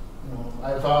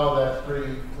 I follow that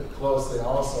pretty closely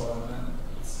also. And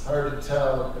it's hard to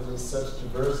tell because there's such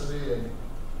diversity in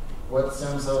what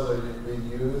stem cells are being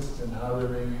used and how they're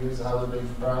being used, how they're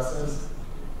being processed.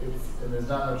 And there's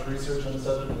not much research on the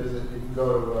subject. You can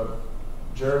go to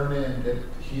Germany and get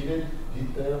heat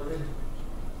therapy,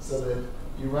 so that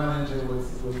you run into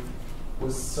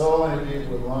with so many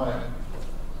people with Lyme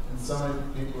and so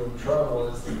many people in trouble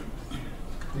is that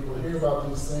people hear about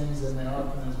these things and they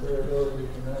often there's variability you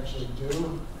can actually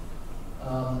do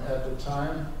at the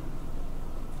time.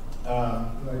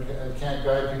 I can't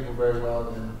guide people very well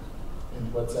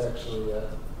in what's actually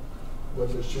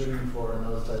what they're shooting for and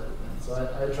those type of things. So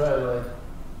I try to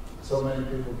so many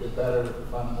people get better with the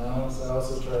fundamentals. I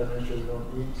also try to make sure they don't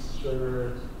eat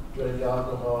sugar, drink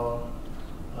alcohol,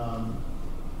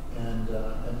 and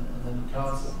then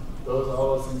counsel.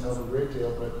 all those things help a great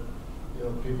deal, but you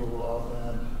know, people will often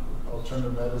add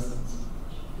alternative medicines.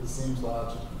 It seems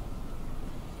logical.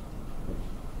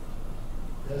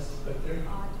 Yes, back there?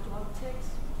 Dog ticks,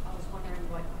 I was wondering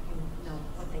what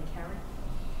what they carry.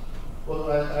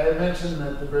 Well, I mentioned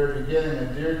at the very beginning,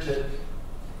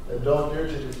 a adult deer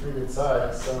tick is pretty good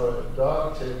size. So a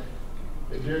dog tick,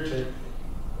 a deer tick,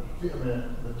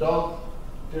 an adult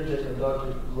deer tick and a dog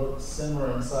tick look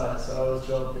similar in size. So I always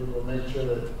tell people, make sure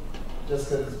that just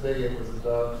because it's big, it was a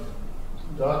dog tick.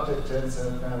 Dog tick tends to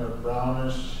have kind of a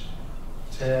brownish,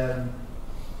 tan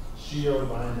shield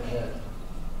behind the head.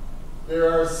 There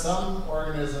are some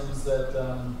organisms that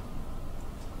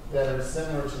are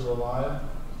similar to the Lyme,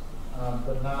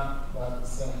 but not the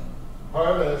same.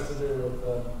 Part of it has to do with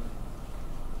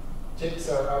ticks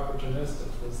are opportunistic,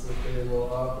 is that they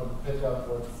will often pick up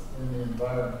what's in the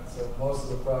environment. So most of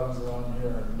the problems around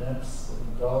here are nips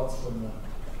and adults from the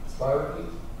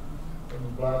spirochetes, from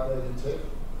the black-legged tick,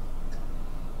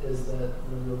 is that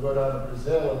when you go down to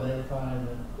Brazil and they find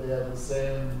that they have the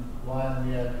same Lyme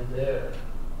we have there,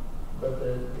 but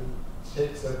the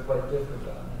ticks are quite different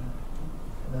down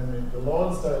there. And then the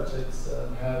Lone Star ticks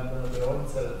have their own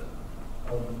set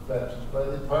of infections. But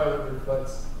I think part of it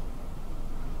reflects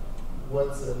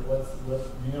what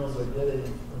meals they're getting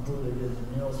and who they're getting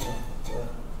meals from.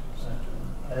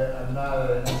 I'm not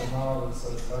an entomologist,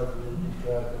 so it's hard for me to keep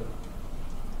track of.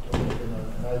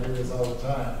 And I do this all the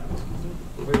time.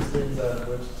 Which things are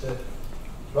which tick.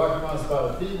 Rocky Mountain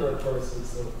spotted fever, of course,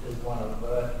 is one of them.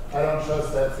 But I don't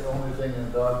trust that's the only thing in a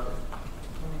dog tick.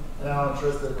 And I don't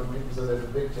trust that when people say there's a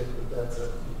big tick, that that's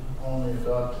only a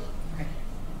dog tick.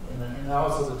 And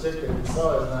also the tick that we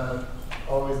saw is not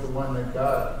always the one that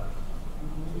got it.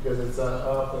 Because it's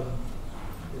often,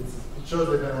 it shows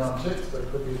they've been around ticks, but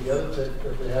it could be the other tick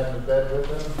that they had in the bed with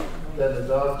them, then the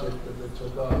dog tick that they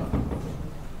took off.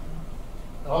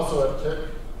 Also a tick,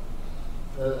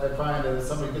 I find that if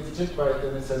somebody gets a tick bite,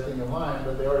 then they start thinking Lyme,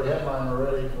 but they already had Lyme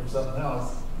already from something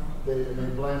else. They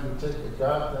blame the tick that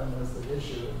got them as the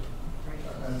issue.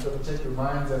 And so the tick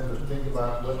reminds them to think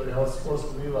about what their health's supposed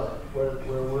to be like. Where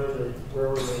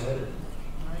were they headed?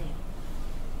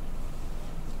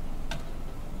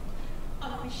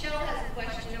 Michelle has a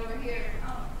question over here.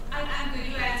 I'm good.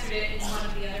 You answered it in one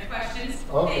of the other questions.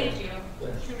 Okay. Thank you.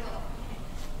 Sure.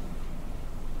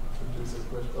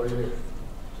 Oh, you did.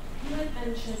 You had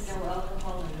mentioned no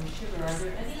alcohol and no sugar. Are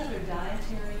there any other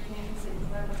dietary things that you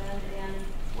recommend? And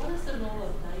what is the role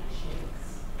of nightshades?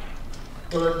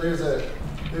 Well,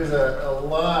 there's a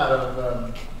lot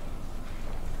of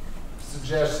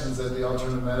suggestions that the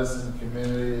alternative medicine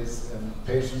communities and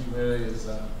patient communities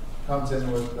comes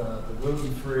in with the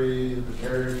gluten-free, the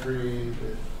dairy-free.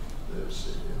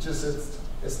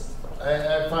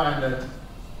 I find that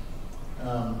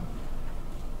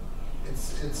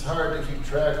it's hard to keep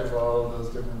track of all of those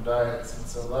different diets, and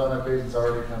so a lot of my patients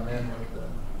already come in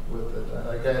with it.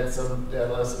 Like I had some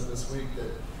adolescent this week that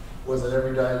was at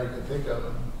every diet you could think of,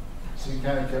 and she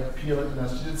kind of kept peeling. Now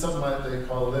she did something like they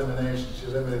call elimination. She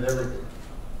eliminated everything,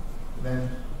 and then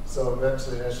so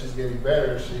eventually, as she's getting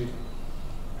better, she's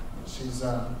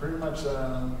pretty much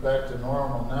back to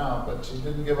normal now. But she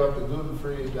didn't give up the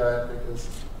gluten-free diet because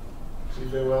she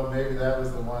said, well, maybe that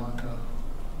was the one.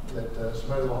 That she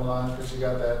might as well hold on because she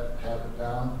got that habit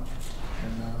down,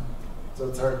 and so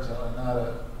it's hard to tell.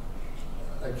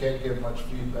 I can't give much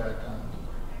feedback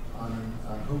on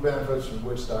who benefits from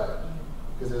which diet,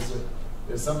 because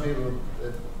there's some people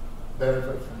that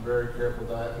benefit from very careful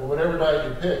diet. But whatever diet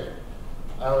you pick,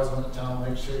 I always want to tell them,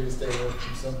 make sure you stay away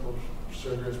from simple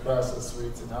sugars, processed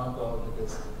sweets, and alcohol,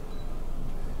 because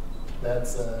that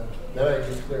I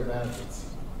get clear benefits.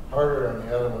 Harder on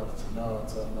the other ones to know, and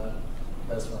so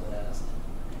that's what I asked.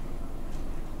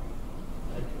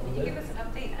 Can you give us an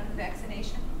update on the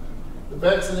vaccination? The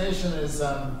vaccination is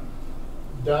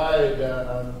died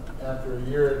after a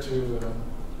year or two,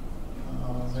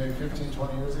 maybe 15,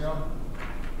 20 years ago.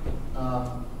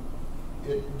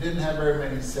 It didn't have very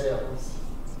many sales.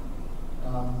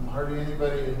 Hardly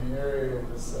anybody in the area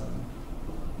was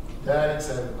that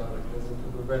excited about it because it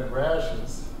could prevent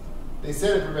rashes. They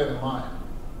said it prevented Lyme,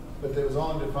 but it was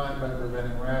only defined by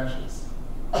preventing rashes.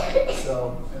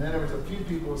 So, and then there was a few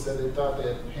people who said they thought they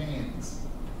had pains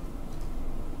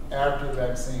after the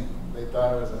vaccine. They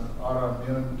thought it was an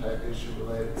autoimmune type issue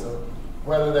related. So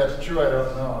whether that's true, I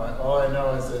don't know. All I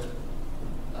know is that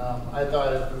I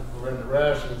thought it prevented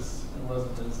rashes and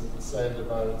wasn't as excited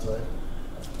about it. So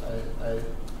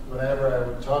whenever I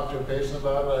would talk to a patient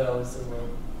about it, I always said, well,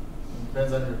 it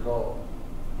depends on your goal.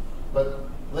 But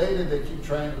lately they keep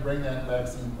trying to bring that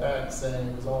vaccine back, saying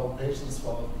it was all the patient's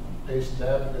fault. patient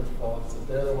advocates' faults, that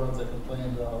they're the ones that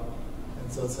complained of.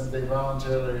 And so since they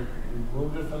voluntarily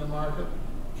removed it from the market,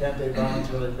 can't they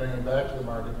voluntarily bring it back to the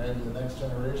market? Maybe the next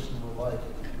generation will like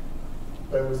it.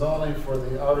 But it was only for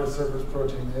the outer surface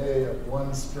protein A of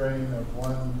one strain of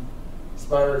one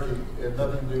spirochete. It had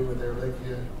nothing to do with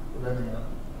Ehrlichia, preventing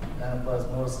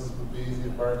anaplasmosis,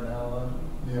 Babesia, Bartonella,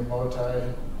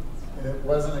 Neomycete, and it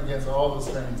wasn't against all the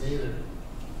strains either.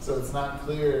 So it's not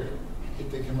clear if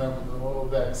they come up with an oral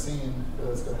vaccine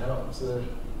that it's going to help. So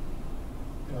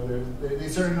they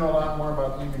certainly know a lot more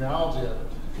about the immunology of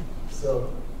it.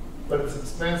 So, but it's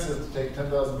expensive to take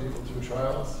 10,000 people through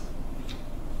trials.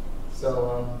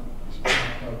 So,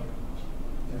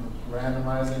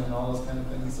 randomizing and all those kind of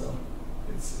things. So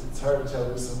it's hard to tell.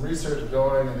 There's some research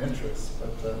going and interest,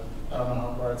 but I don't know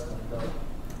how far it's going to go.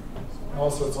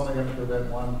 Also, it's only going to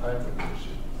prevent one type of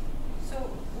issue. So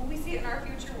will we see it in our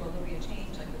future? Will there be a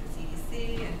change like with the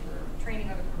CDC and for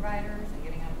training other providers and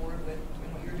getting on board with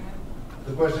doing what you're doing?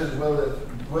 The question is,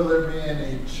 will there be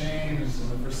any change in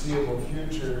the foreseeable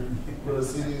future? Will the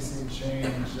CDC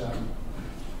change?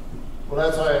 Well,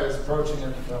 that's why I was approaching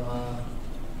it from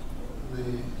the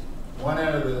one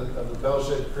end of the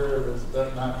bell-shaped curve is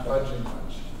not budging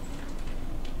much.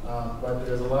 But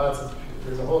there's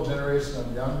a whole generation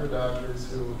of younger doctors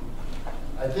who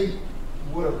I think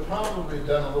would have probably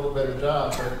done a little better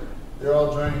job, but they're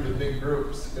all joining the big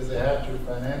groups because they have to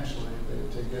financially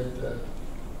to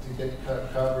get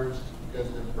coverage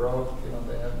because they're broke.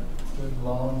 They have student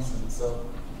loans, and so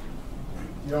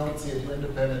you don't see an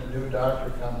independent new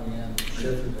doctor coming in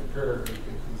shifting the curve. You get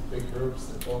these big groups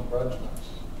that don't budge much,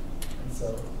 and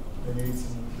so they need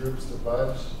some groups to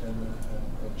budge and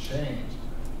change.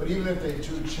 But even if they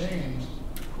do change,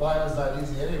 Lyme is not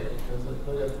easy anyway, because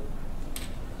look at,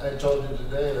 I told you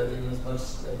today that even as much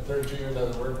at 32 years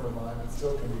I've worked with Lyme, it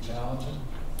still can be challenging.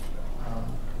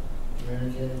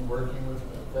 Communicating, working with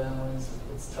families,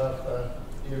 it's tough,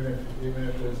 even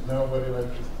if there's nobody like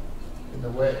this in the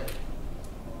way.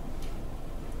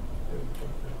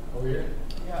 Over here?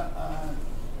 Yeah,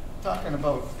 talking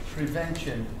about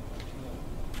prevention,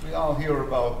 we all hear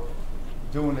about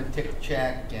doing a tick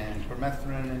check and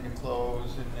permethrin in your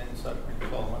clothes and insect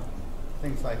control,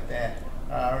 things like that.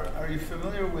 Are you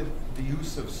familiar with the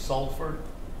use of sulfur,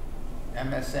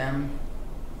 MSM?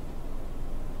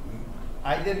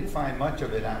 I didn't find much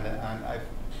of it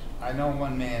I know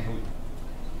one man who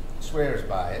swears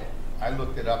by it. I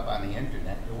looked it up on the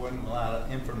internet. There wasn't a lot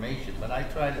of information, but I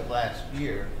tried it last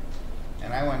year,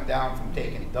 and I went down from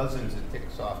taking dozens of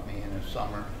ticks off me in the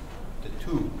summer to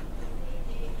 2.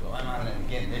 So I'm on it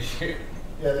again this year.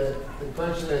 Yeah, the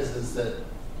question is that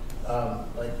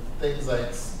like things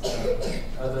like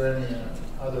are there any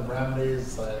other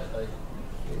remedies like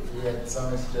you had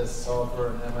somebody suggest sulfur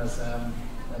and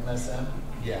MSM?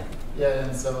 Yeah. Yeah,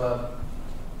 and so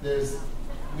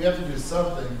we have to do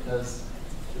something because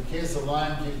the case of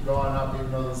Lyme keeps going up,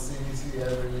 even though the CDC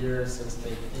every year says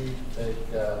take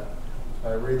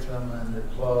pyrethrum in your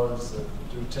clothes, and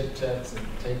do tick checks and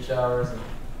take showers, and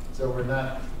so we're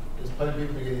not. There's plenty of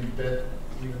people getting bit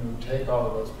even who take all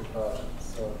of those precautions.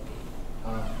 So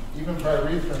even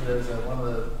pyrethrum, there's one of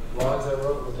the blogs I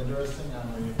wrote was interesting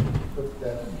on when you put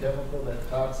that chemical, that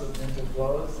toxin into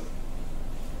clothes.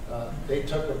 They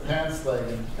took a pants leg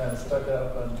and kind of stuck it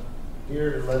up on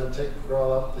here to let a tick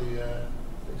crawl up the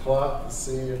cloth to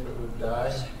see if it would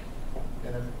die.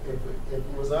 And if it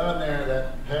was on there,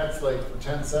 that pants leg for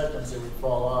 10 seconds, it would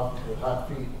fall off with hot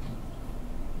feet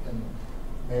and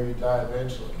maybe die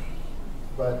eventually.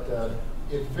 But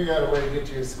if you figure out a way to get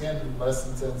to your skin in less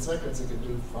than 10 seconds, it could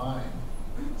do fine.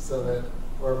 So that,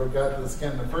 or if it got to the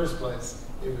skin in the first place,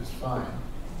 it was fine.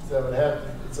 So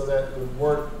that would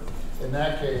work in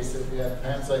that case if you had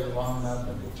pants leg long enough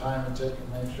and could time a tick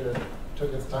and make sure it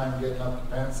took its time getting up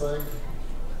the pants leg.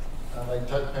 Like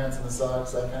tuck pants in the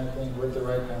socks, that kind of thing, with the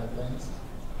right kind of things.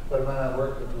 But it might not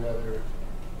work if you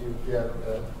have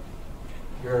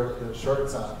your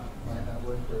shorts on. It might not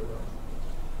work very well.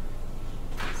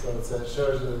 So it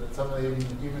shows you that some of the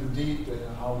even deep,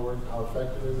 how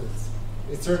effective it is.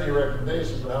 It's certainly a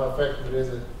recommendation, but how effective it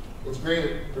is, it's great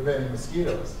at preventing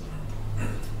mosquitoes.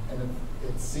 And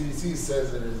if CDC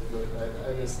says it is good,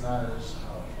 I just not as,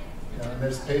 and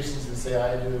there's patients who say,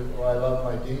 I love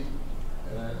my DEET.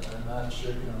 And I'm not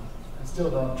sure, I still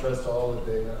don't trust all the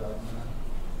data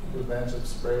on a bunch of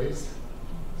sprays,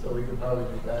 so we could probably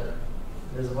do better.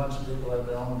 There's a bunch of people who have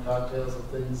their own cocktails of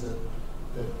things that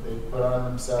they put on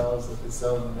themselves, that they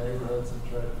sell in the neighborhoods and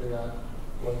try to figure out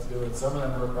what to do. And some of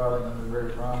them are probably going to be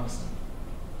very promising.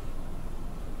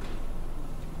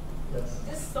 Yes.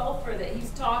 This sulfur that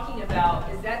he's talking about,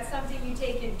 is that something you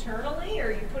take internally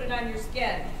or you put it on your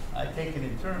skin? I take it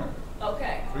internally.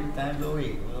 Okay. 3 times a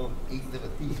week. We'll eat with a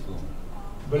teaspoon.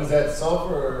 But is that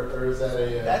sulfur or is that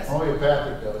a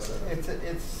homeopathic dose?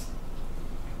 It's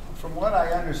from what I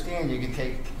understand, you can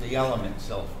take the element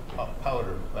sulfur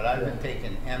powder, but I've been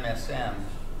taking MSM,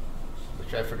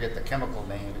 which I forget the chemical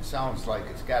name. It sounds like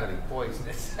it's got to be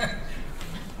poisonous,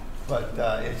 but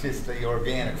it's just the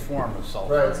organic form of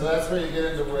sulfur. Right. So that's where you get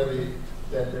into where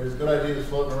that there's good ideas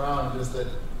floating around, just that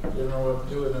you don't know what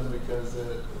to do with them because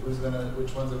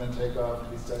which ones are gonna take off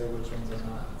if you study which ones are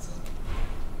not. So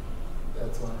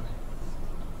that's why.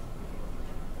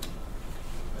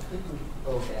 I think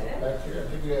back here. I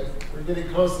think we're getting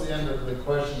close to the end of the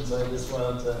questions. I just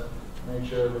wanted to make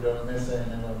sure we don't miss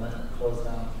anything. We'll close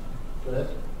down. Go ahead.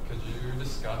 Could you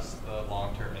discuss the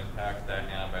long-term impact that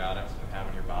antibiotics can have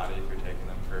on your body if you're taking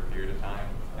them for a period of time,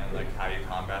 and like how you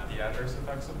combat the adverse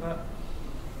effects of that?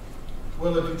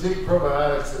 Well, if you take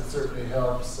probiotics, it certainly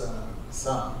helps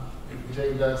some. If you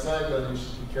take doxycycline, you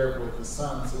should be careful with the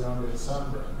sun so you don't get a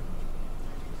sunburn.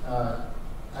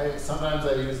 Sometimes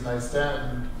I use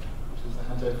nystatin, which is an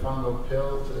antifungal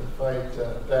pill, to fight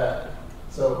that.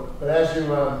 So, but as you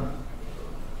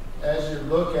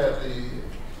look at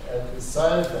the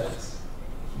side effects,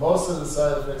 most of the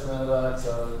side effects of antibiotics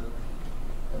are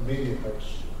immediate, like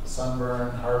sunburn,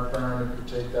 heartburn,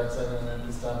 if you take doxycycline in an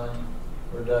empty stomach,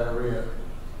 or diarrhea.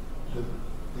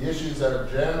 The issues are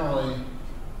generally,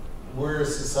 where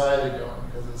is society going?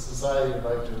 Because the society would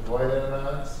like to avoid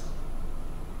antibiotics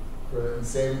and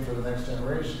save them for the next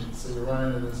generation. So you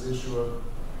run into this issue of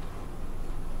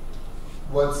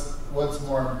what's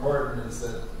more important is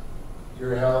that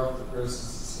your health versus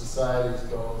society's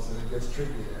goals, and it gets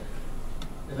tricky there.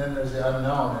 And then there's the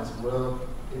unknown is,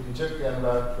 if you took the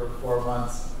antibiotic for 4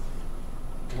 months,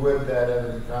 would that have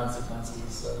any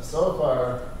consequences? So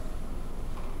far,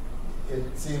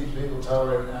 it seems people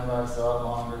tolerate antibiotics a lot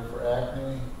longer for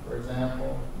acne, for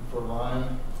example, for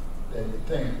Lyme, than you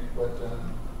think. But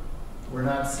we're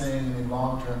not seeing any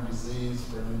long-term disease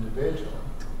for an individual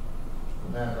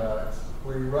from antibiotics.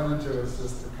 Where you run into is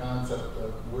just the concept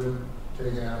of would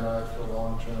taking antibiotics for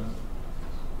long-term,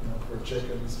 for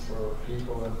chickens, for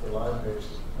people, and for Lyme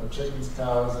patients. Chickens,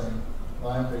 cows, and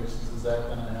Lyme patients, is that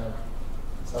going to have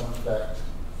some effect?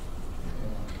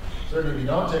 Certainly, if you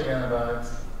don't take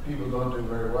antibiotics, people don't do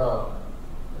very well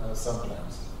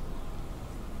sometimes.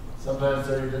 Sometimes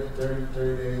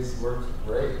 30 days works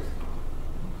great.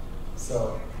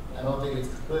 So I don't think it's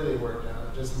completely worked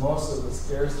out. Just most of the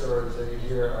scare stories that you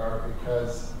hear are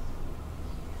because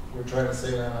we're trying to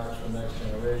save antibiotics for the next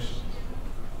generation.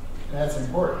 And that's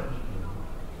important.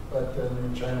 But then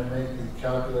you're trying to make the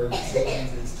calculated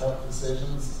decisions, these tough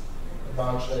decisions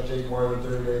about should I take more than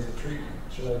 30 days of treatment?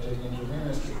 Should I take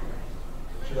intravenous treatment?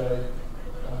 Should I,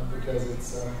 because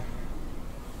it's,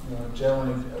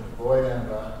 generally avoid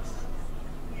antibiotics,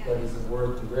 but is it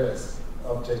worth the risk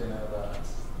of taking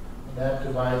antibiotics? And that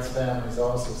divides families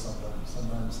also sometimes.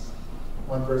 Sometimes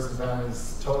one person's family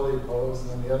is totally opposed,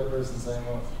 and then the other person's saying,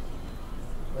 well,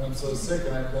 I'm so sick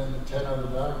and I've been to 10 other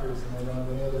doctors and they don't have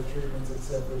any other treatments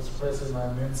except for suppressing my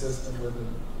immune system with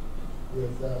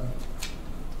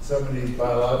some of these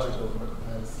biological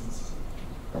medicines,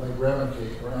 like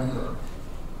Remicade or Ember.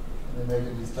 And they're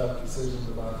making these tough decisions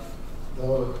about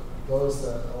those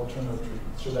alternative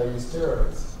treatments. Should I use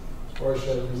steroids? Or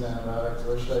should I use antibiotics?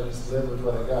 Or should I just live with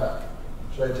what I got?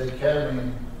 Should I take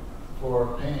ketamine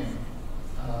for pain?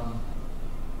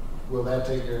 Will that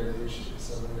take care of the issue?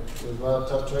 So there's a lot of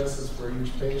tough choices for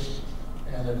each patient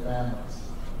and their families.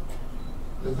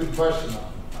 There's a good question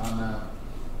on that.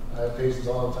 I have patients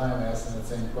all the time asking that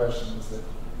same question: is that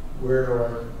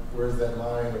where's that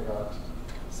line about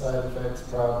side effects,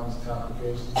 problems,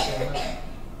 complications,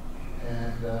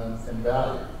 and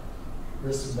value,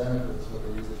 risk and benefits, what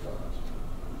they usually call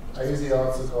it. I usually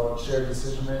also call it shared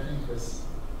decision making because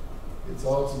it's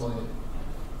ultimately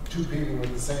two people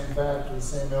with the same factor, the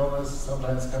same illness,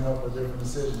 sometimes come up with different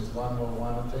decisions. One will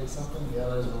want to take something, the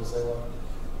others will say, well,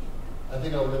 I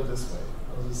think I'll live this way.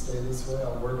 I'll just stay this way.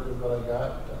 I'll work with what I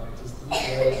got. I'll just eat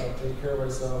right. I'll take care of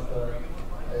myself.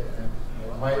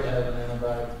 I might have an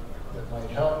antibiotic that might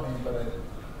help me, but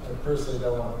I personally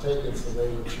don't want to take it, so they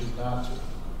would choose not to. I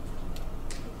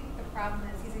think the problem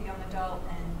is he's a young adult,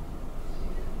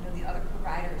 and the other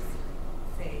providers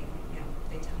say,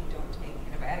 they tell you don't take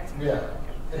antibiotics. Yeah.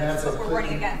 And that's what we're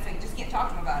warning against, so you just can't talk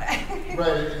to them about it.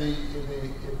 Right.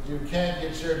 If you can't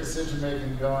get shared decision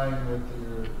making going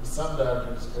with some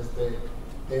doctors because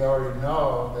they already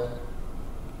know that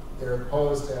they're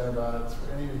opposed to antibiotics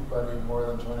for anybody more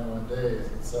than 21 days.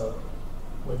 And so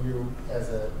when you, as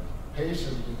a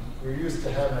patient, you're used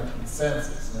to having a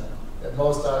consensus. You know, and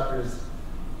most doctors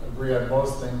agree on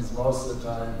most things most of the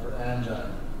time for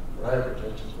angina, for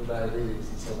hypertension, for diabetes.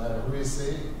 And so no matter who you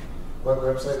see, what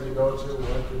website you go to,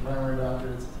 what your primary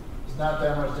doctor is, there's not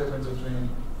that much difference between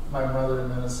my mother in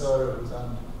Minnesota who's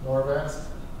on Norvasc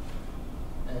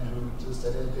and who just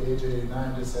at the age of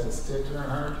 89 just had a stitch in her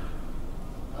heart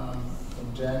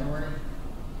in January.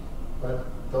 But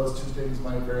those two things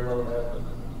might very well have happened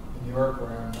in New York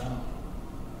where I am now.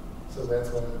 So that's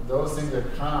why those things are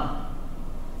common.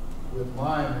 With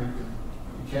Lyme,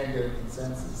 you can't get a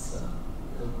consensus.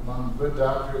 Among good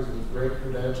doctors with great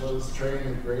credentials, trained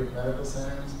in great medical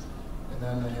centers, and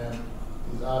then they have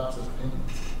these opposite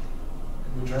opinions.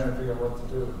 And you're trying to figure out what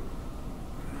to do.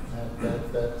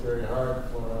 And that's very hard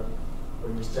for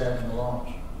when you're standing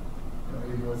alone. You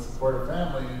know, even with supportive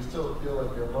family, you still feel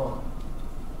like you're alone.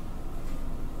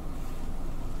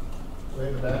 Way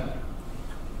in the back.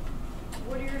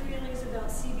 What are your feelings about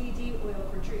CBD oil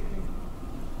for treatment?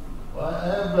 Well, I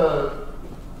have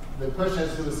the question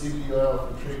has to do with CBD oil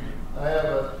for treatment. I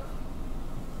have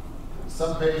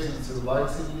some patients who like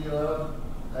CBD oil.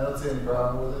 I don't see any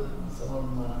problem with it. Some of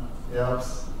them it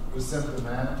helps with symptom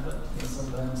management. And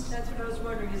sometimes that's what I was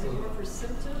wondering. Is it more for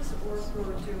symptoms or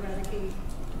for to eradicate?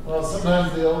 Well,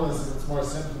 sometimes the illness, if it's more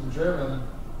symptom driven,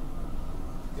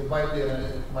 it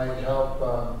might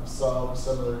help solve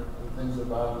some of the things that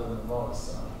bother them the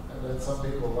most. And some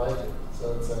people like it.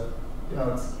 So it's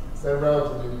it's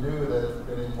relatively new that it's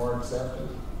getting more accepted.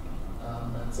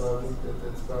 And so I think that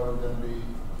it's probably going to be,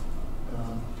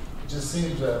 it just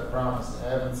seems promising. I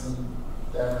haven't seen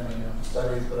that many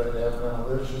studies, but I haven't done a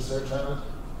literature search on it.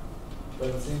 But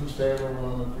it seems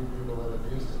favorable in the few people that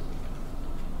have used it.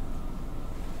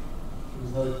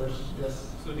 There's another question?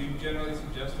 Yes? So do you generally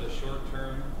suggest a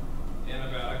short-term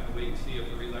antibiotic to wait and see if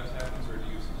the relapse happens, or do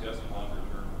you suggest longer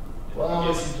term? Well, I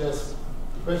always suggest,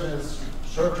 the question is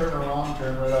short-term or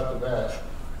long-term right off the bat.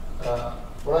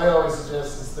 What I always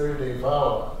suggest is 30-day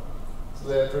follow-up. So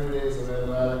they have 30 days of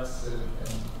antibiotics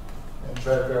and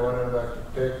try to figure out what antibiotic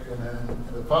to pick. And then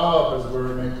the follow-up is where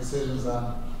we make decisions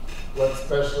on what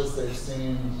specialists they've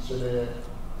seen,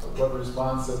 what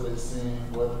response have they seen,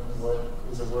 what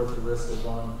is it worth the risk of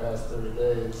going past 30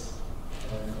 days,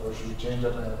 or should we change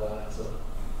up antibiotics? So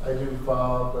I do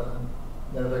follow up, and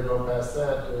then if I go past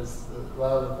that, a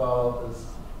lot of the follow-up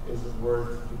is it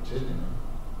worth continuing,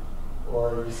 or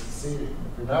are you succeeding?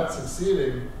 If you're not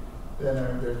succeeding,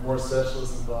 then there's more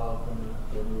specialists involved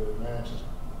than you would imagine,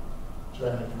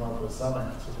 trying to come up with some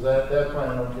answer. Because at that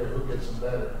point, I don't care who gets them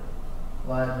better.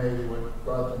 Lyme may be what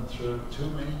brought them through to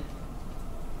me,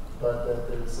 but that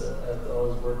there's, I have to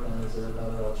always work on, is there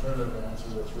another alternative answer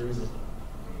that's reasonable?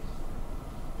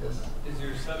 Yes? Is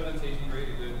your sedimentation rate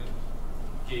a good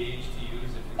gauge to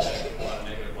use if you get a lot of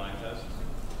negative Lyme tests?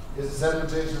 Is the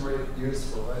sedimentation rate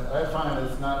useful? I find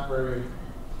it's not very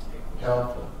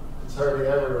helpful. It's hardly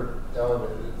ever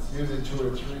elevated. It's usually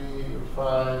 2 or 3 or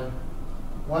 5.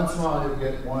 Once in a while you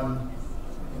get one,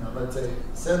 let's say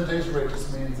sedimentation rate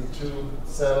just means the tube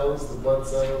settles, the blood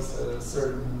settles at a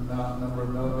certain number of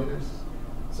millimeters.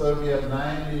 So if you have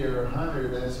 90 or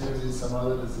 100, that's usually some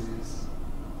other disease.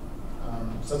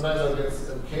 Sometimes I'll get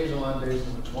occasional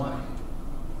elevation of 20,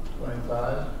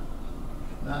 25.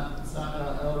 It's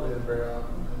not elevated very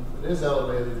often. If it is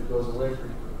elevated, it goes away pretty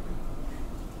quickly.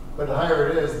 But the higher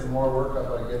it is, the more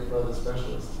workup I get for other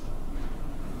specialists.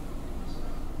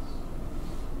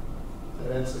 Did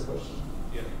that answer the question?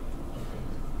 Yeah. Okay.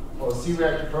 Well,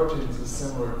 C-reactive protein is a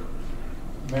similar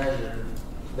measure.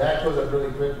 That goes up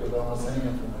really quick with almost any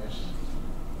inflammation.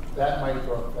 That might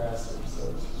go up faster, so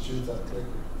it shoots up quicker.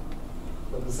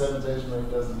 But the sedimentation rate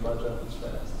doesn't budge up as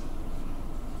fast.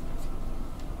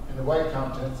 And the white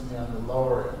count tends to be on the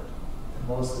lower end. And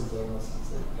most of these illnesses,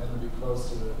 they tend to be close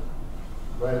to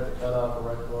right at the cutoff or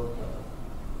right below the cutoff.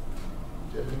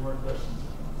 Do you have any more questions?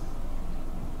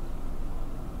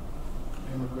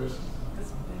 Any more questions?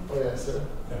 Oh, yeah, sir?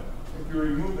 Yeah. If you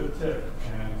remove the tick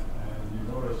and you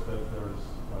notice that there's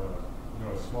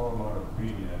a small amount of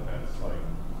bleeding at that site,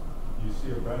 do you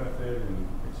see a benefit in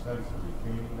extensively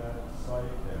cleaning that site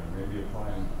and maybe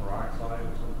applying peroxide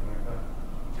or something like that?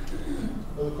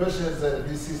 Well, the question is that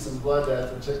if you see some blood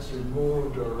after the tick's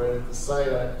removed or right at the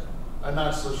site, I'm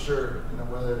not so sure,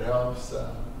 whether it helps.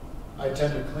 I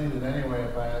tend to clean it anyway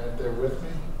if they're with me.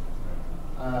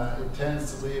 It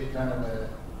tends to leave kind of a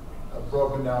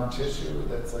broken down tissue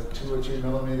that's like 2 or 3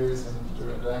 millimeters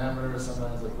in diameter,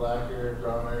 sometimes like black area,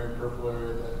 brown area, purple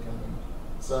area, that kind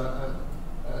of. So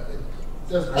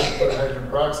it doesn't hurt to put hydrogen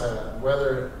peroxide on.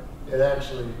 Whether it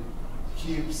actually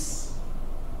keeps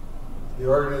the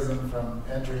organism from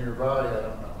entering your body, I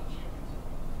don't know.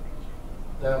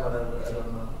 That one I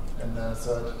don't know. And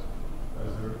so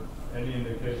is there any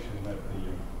indication that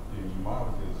the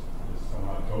amount is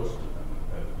somehow dose dependent,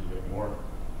 that you get more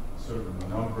certain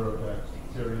number of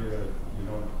bacteria, you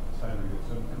don't tend to get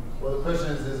symptoms? well, the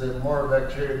question is there more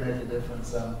bacteria make a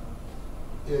difference?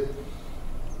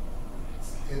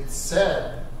 It's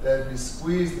said that if you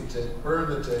squeeze the tick, burn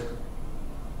the tick,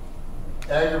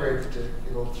 aggravate the tick,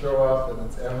 it'll throw up and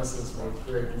its emesis will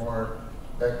create more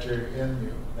bacteria in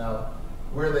you. Now,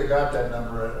 where they got that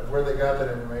number, where they got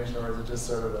that information, or is it just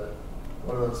sort of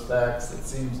one of those facts that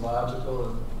seems logical,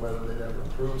 and whether they'd ever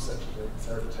prove such a thing, it's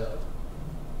hard to tell.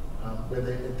 But I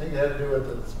think it had to do with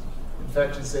the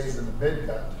infection stays in the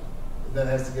midgut. It then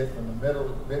has to get from the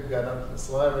midgut up to the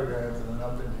salivary glands and then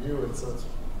up into you, and so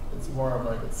it's more of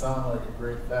like, it sounds like a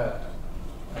great fact.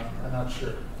 I'm not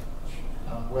sure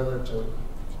whether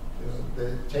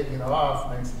the taking it off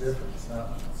makes a difference.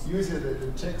 Now, usually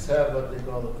the ticks have what they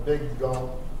call the big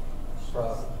gulp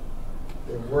problem.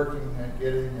 They're working at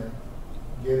getting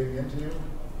into you,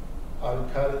 how to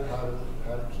cut it, how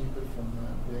to keep it from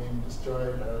being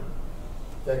destroyed, how to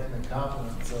affect the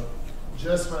complement. So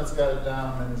just when it's got it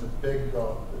down, then there's a big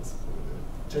gulp.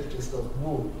 The tick just goes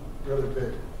woo, really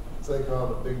big. So they call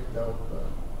it a big gulp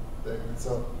thing. And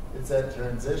so it's that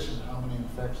transition, how many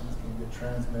infections can get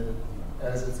transmitted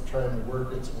as it's trying to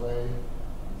work its way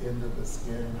into the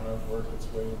skin, how it works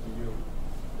its way into you.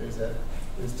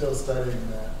 They're still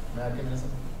studying that mechanism.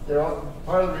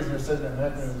 Part of the reason they're studying that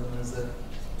mechanism is that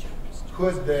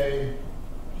could they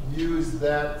use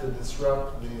that to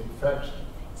disrupt the infection?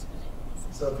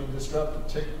 So if you disrupt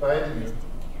the tick biting you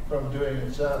from doing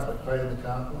its job, by fighting the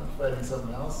complement, fighting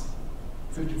something else,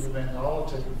 could you prevent all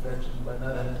tick infections by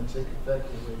not having the tick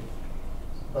effectively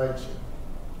bite you,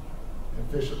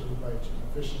 efficiently bite you,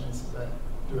 efficiently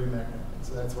doing that kind of thing.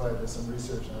 So that's why there's some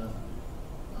research on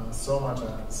so much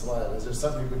on the saliva. Is there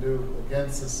something you could do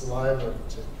against the saliva of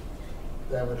the tick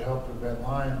that would help prevent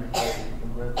Lyme, because you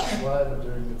can prevent the saliva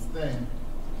during its thing,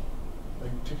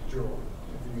 like tick drool.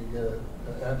 If you could get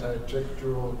an anti-tick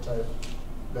drool type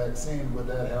vaccine, would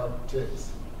that help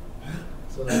ticks?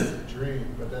 So that's a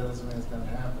dream, but that doesn't mean it's going to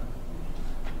happen.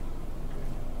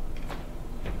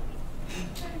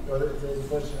 Well, there's a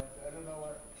question. I don't know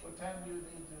what time do you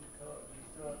need to go? Do you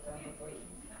still have time for questions?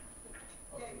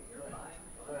 Okay, you're fine.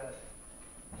 Go ahead.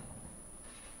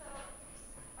 So,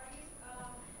 are you,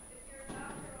 if your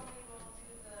doctor only will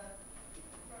do the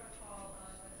protocol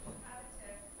on if you have a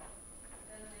tick,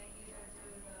 then they either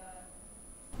do the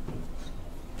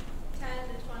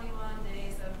 10 to 21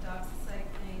 days of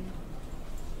doxycycline.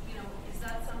 You know, is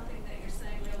that something that you're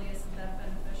saying really isn't that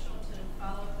beneficial to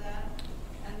follow that?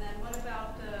 And then what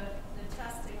about the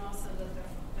testing also that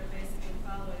they're basically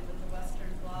following with the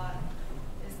Western blot?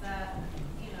 Is that,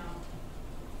 you know,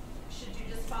 should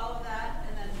you just follow that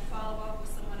and then follow up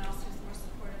with someone else who's more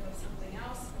supportive of something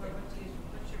else, or what's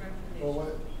your recommendation?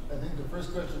 Well, I think the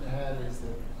first question I had is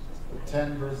the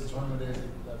 10 versus 21 days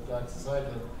of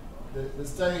doxycycline. The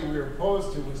study we were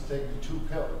opposed to was taking 2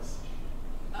 pills.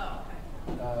 Oh,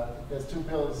 okay. Because 2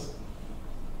 pills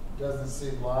doesn't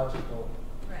seem logical.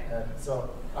 Right. And so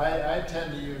I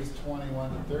tend to use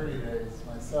 21 to 30 days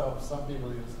myself. Some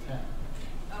people use 10.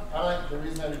 Okay. The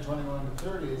reason I do 21 to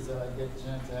 30 is that I get a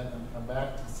chance to have them come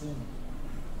back to see me.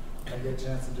 I get a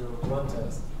chance to do a blood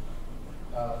test.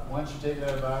 Once you take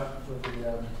that about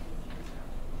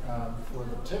for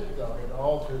the tick, though, it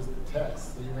alters the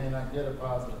test, so you may not get a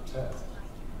positive test.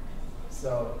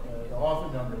 So you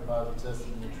often don't get a positive test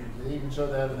in the treatment. They even show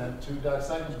that having that 2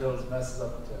 doxycycline pills messes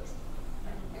up the test.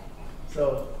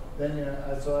 So then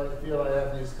so I feel I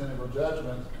have these clinical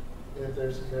judgment. If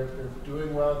they're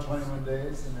doing well in 21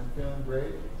 days and they're feeling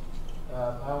great,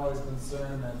 I'm always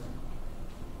concerned that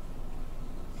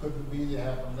could the media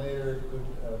happen later, could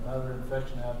another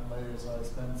infection happen later, so I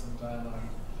spend some time on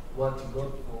what to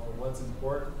look for, what's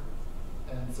important.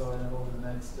 And so over the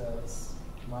next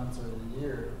months or a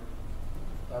year,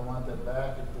 I want that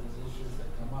back if there's issues that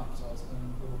come up. So I'll spend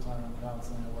a little time on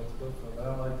counseling on what to look for. But I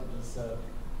don't like to just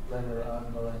regular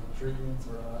ongoing treatments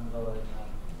or ongoing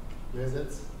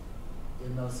visits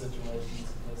in those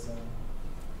situations, because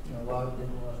a lot of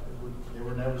people they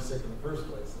were never sick in the first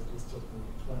place. It just took them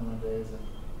 21 days and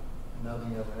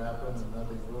nothing ever happened and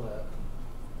nothing will happen.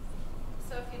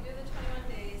 So if you do the 21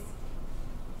 days,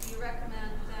 do you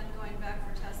recommend then going back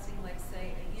for testing, like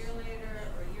say a year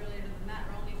later or a year later than that,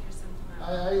 or only if you're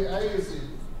symptomatic? I usually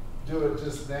do it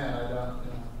just then. I don't.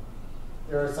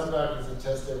 There are some doctors that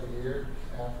test every year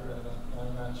after, and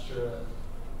I'm not sure.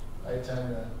 I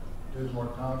tend to There's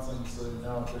more counseling, so you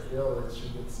know if they're ill, they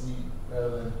should get seen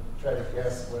rather than try to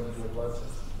guess when to do a blood test.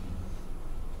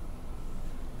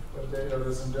 But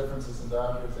there's some differences in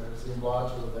doctors, and it seems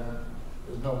logical that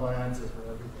there's no one answer for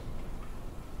everything.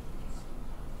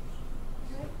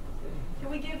 Can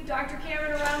we give Dr.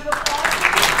 Cameron a round of applause?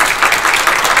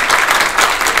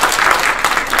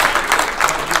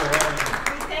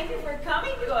 Thank you for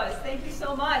coming to us. Thank you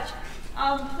so much.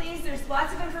 Please, there's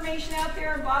lots of information out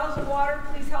there and bottles of water.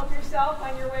 Please help yourself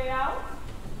on your way out.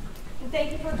 And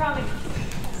thank you for coming.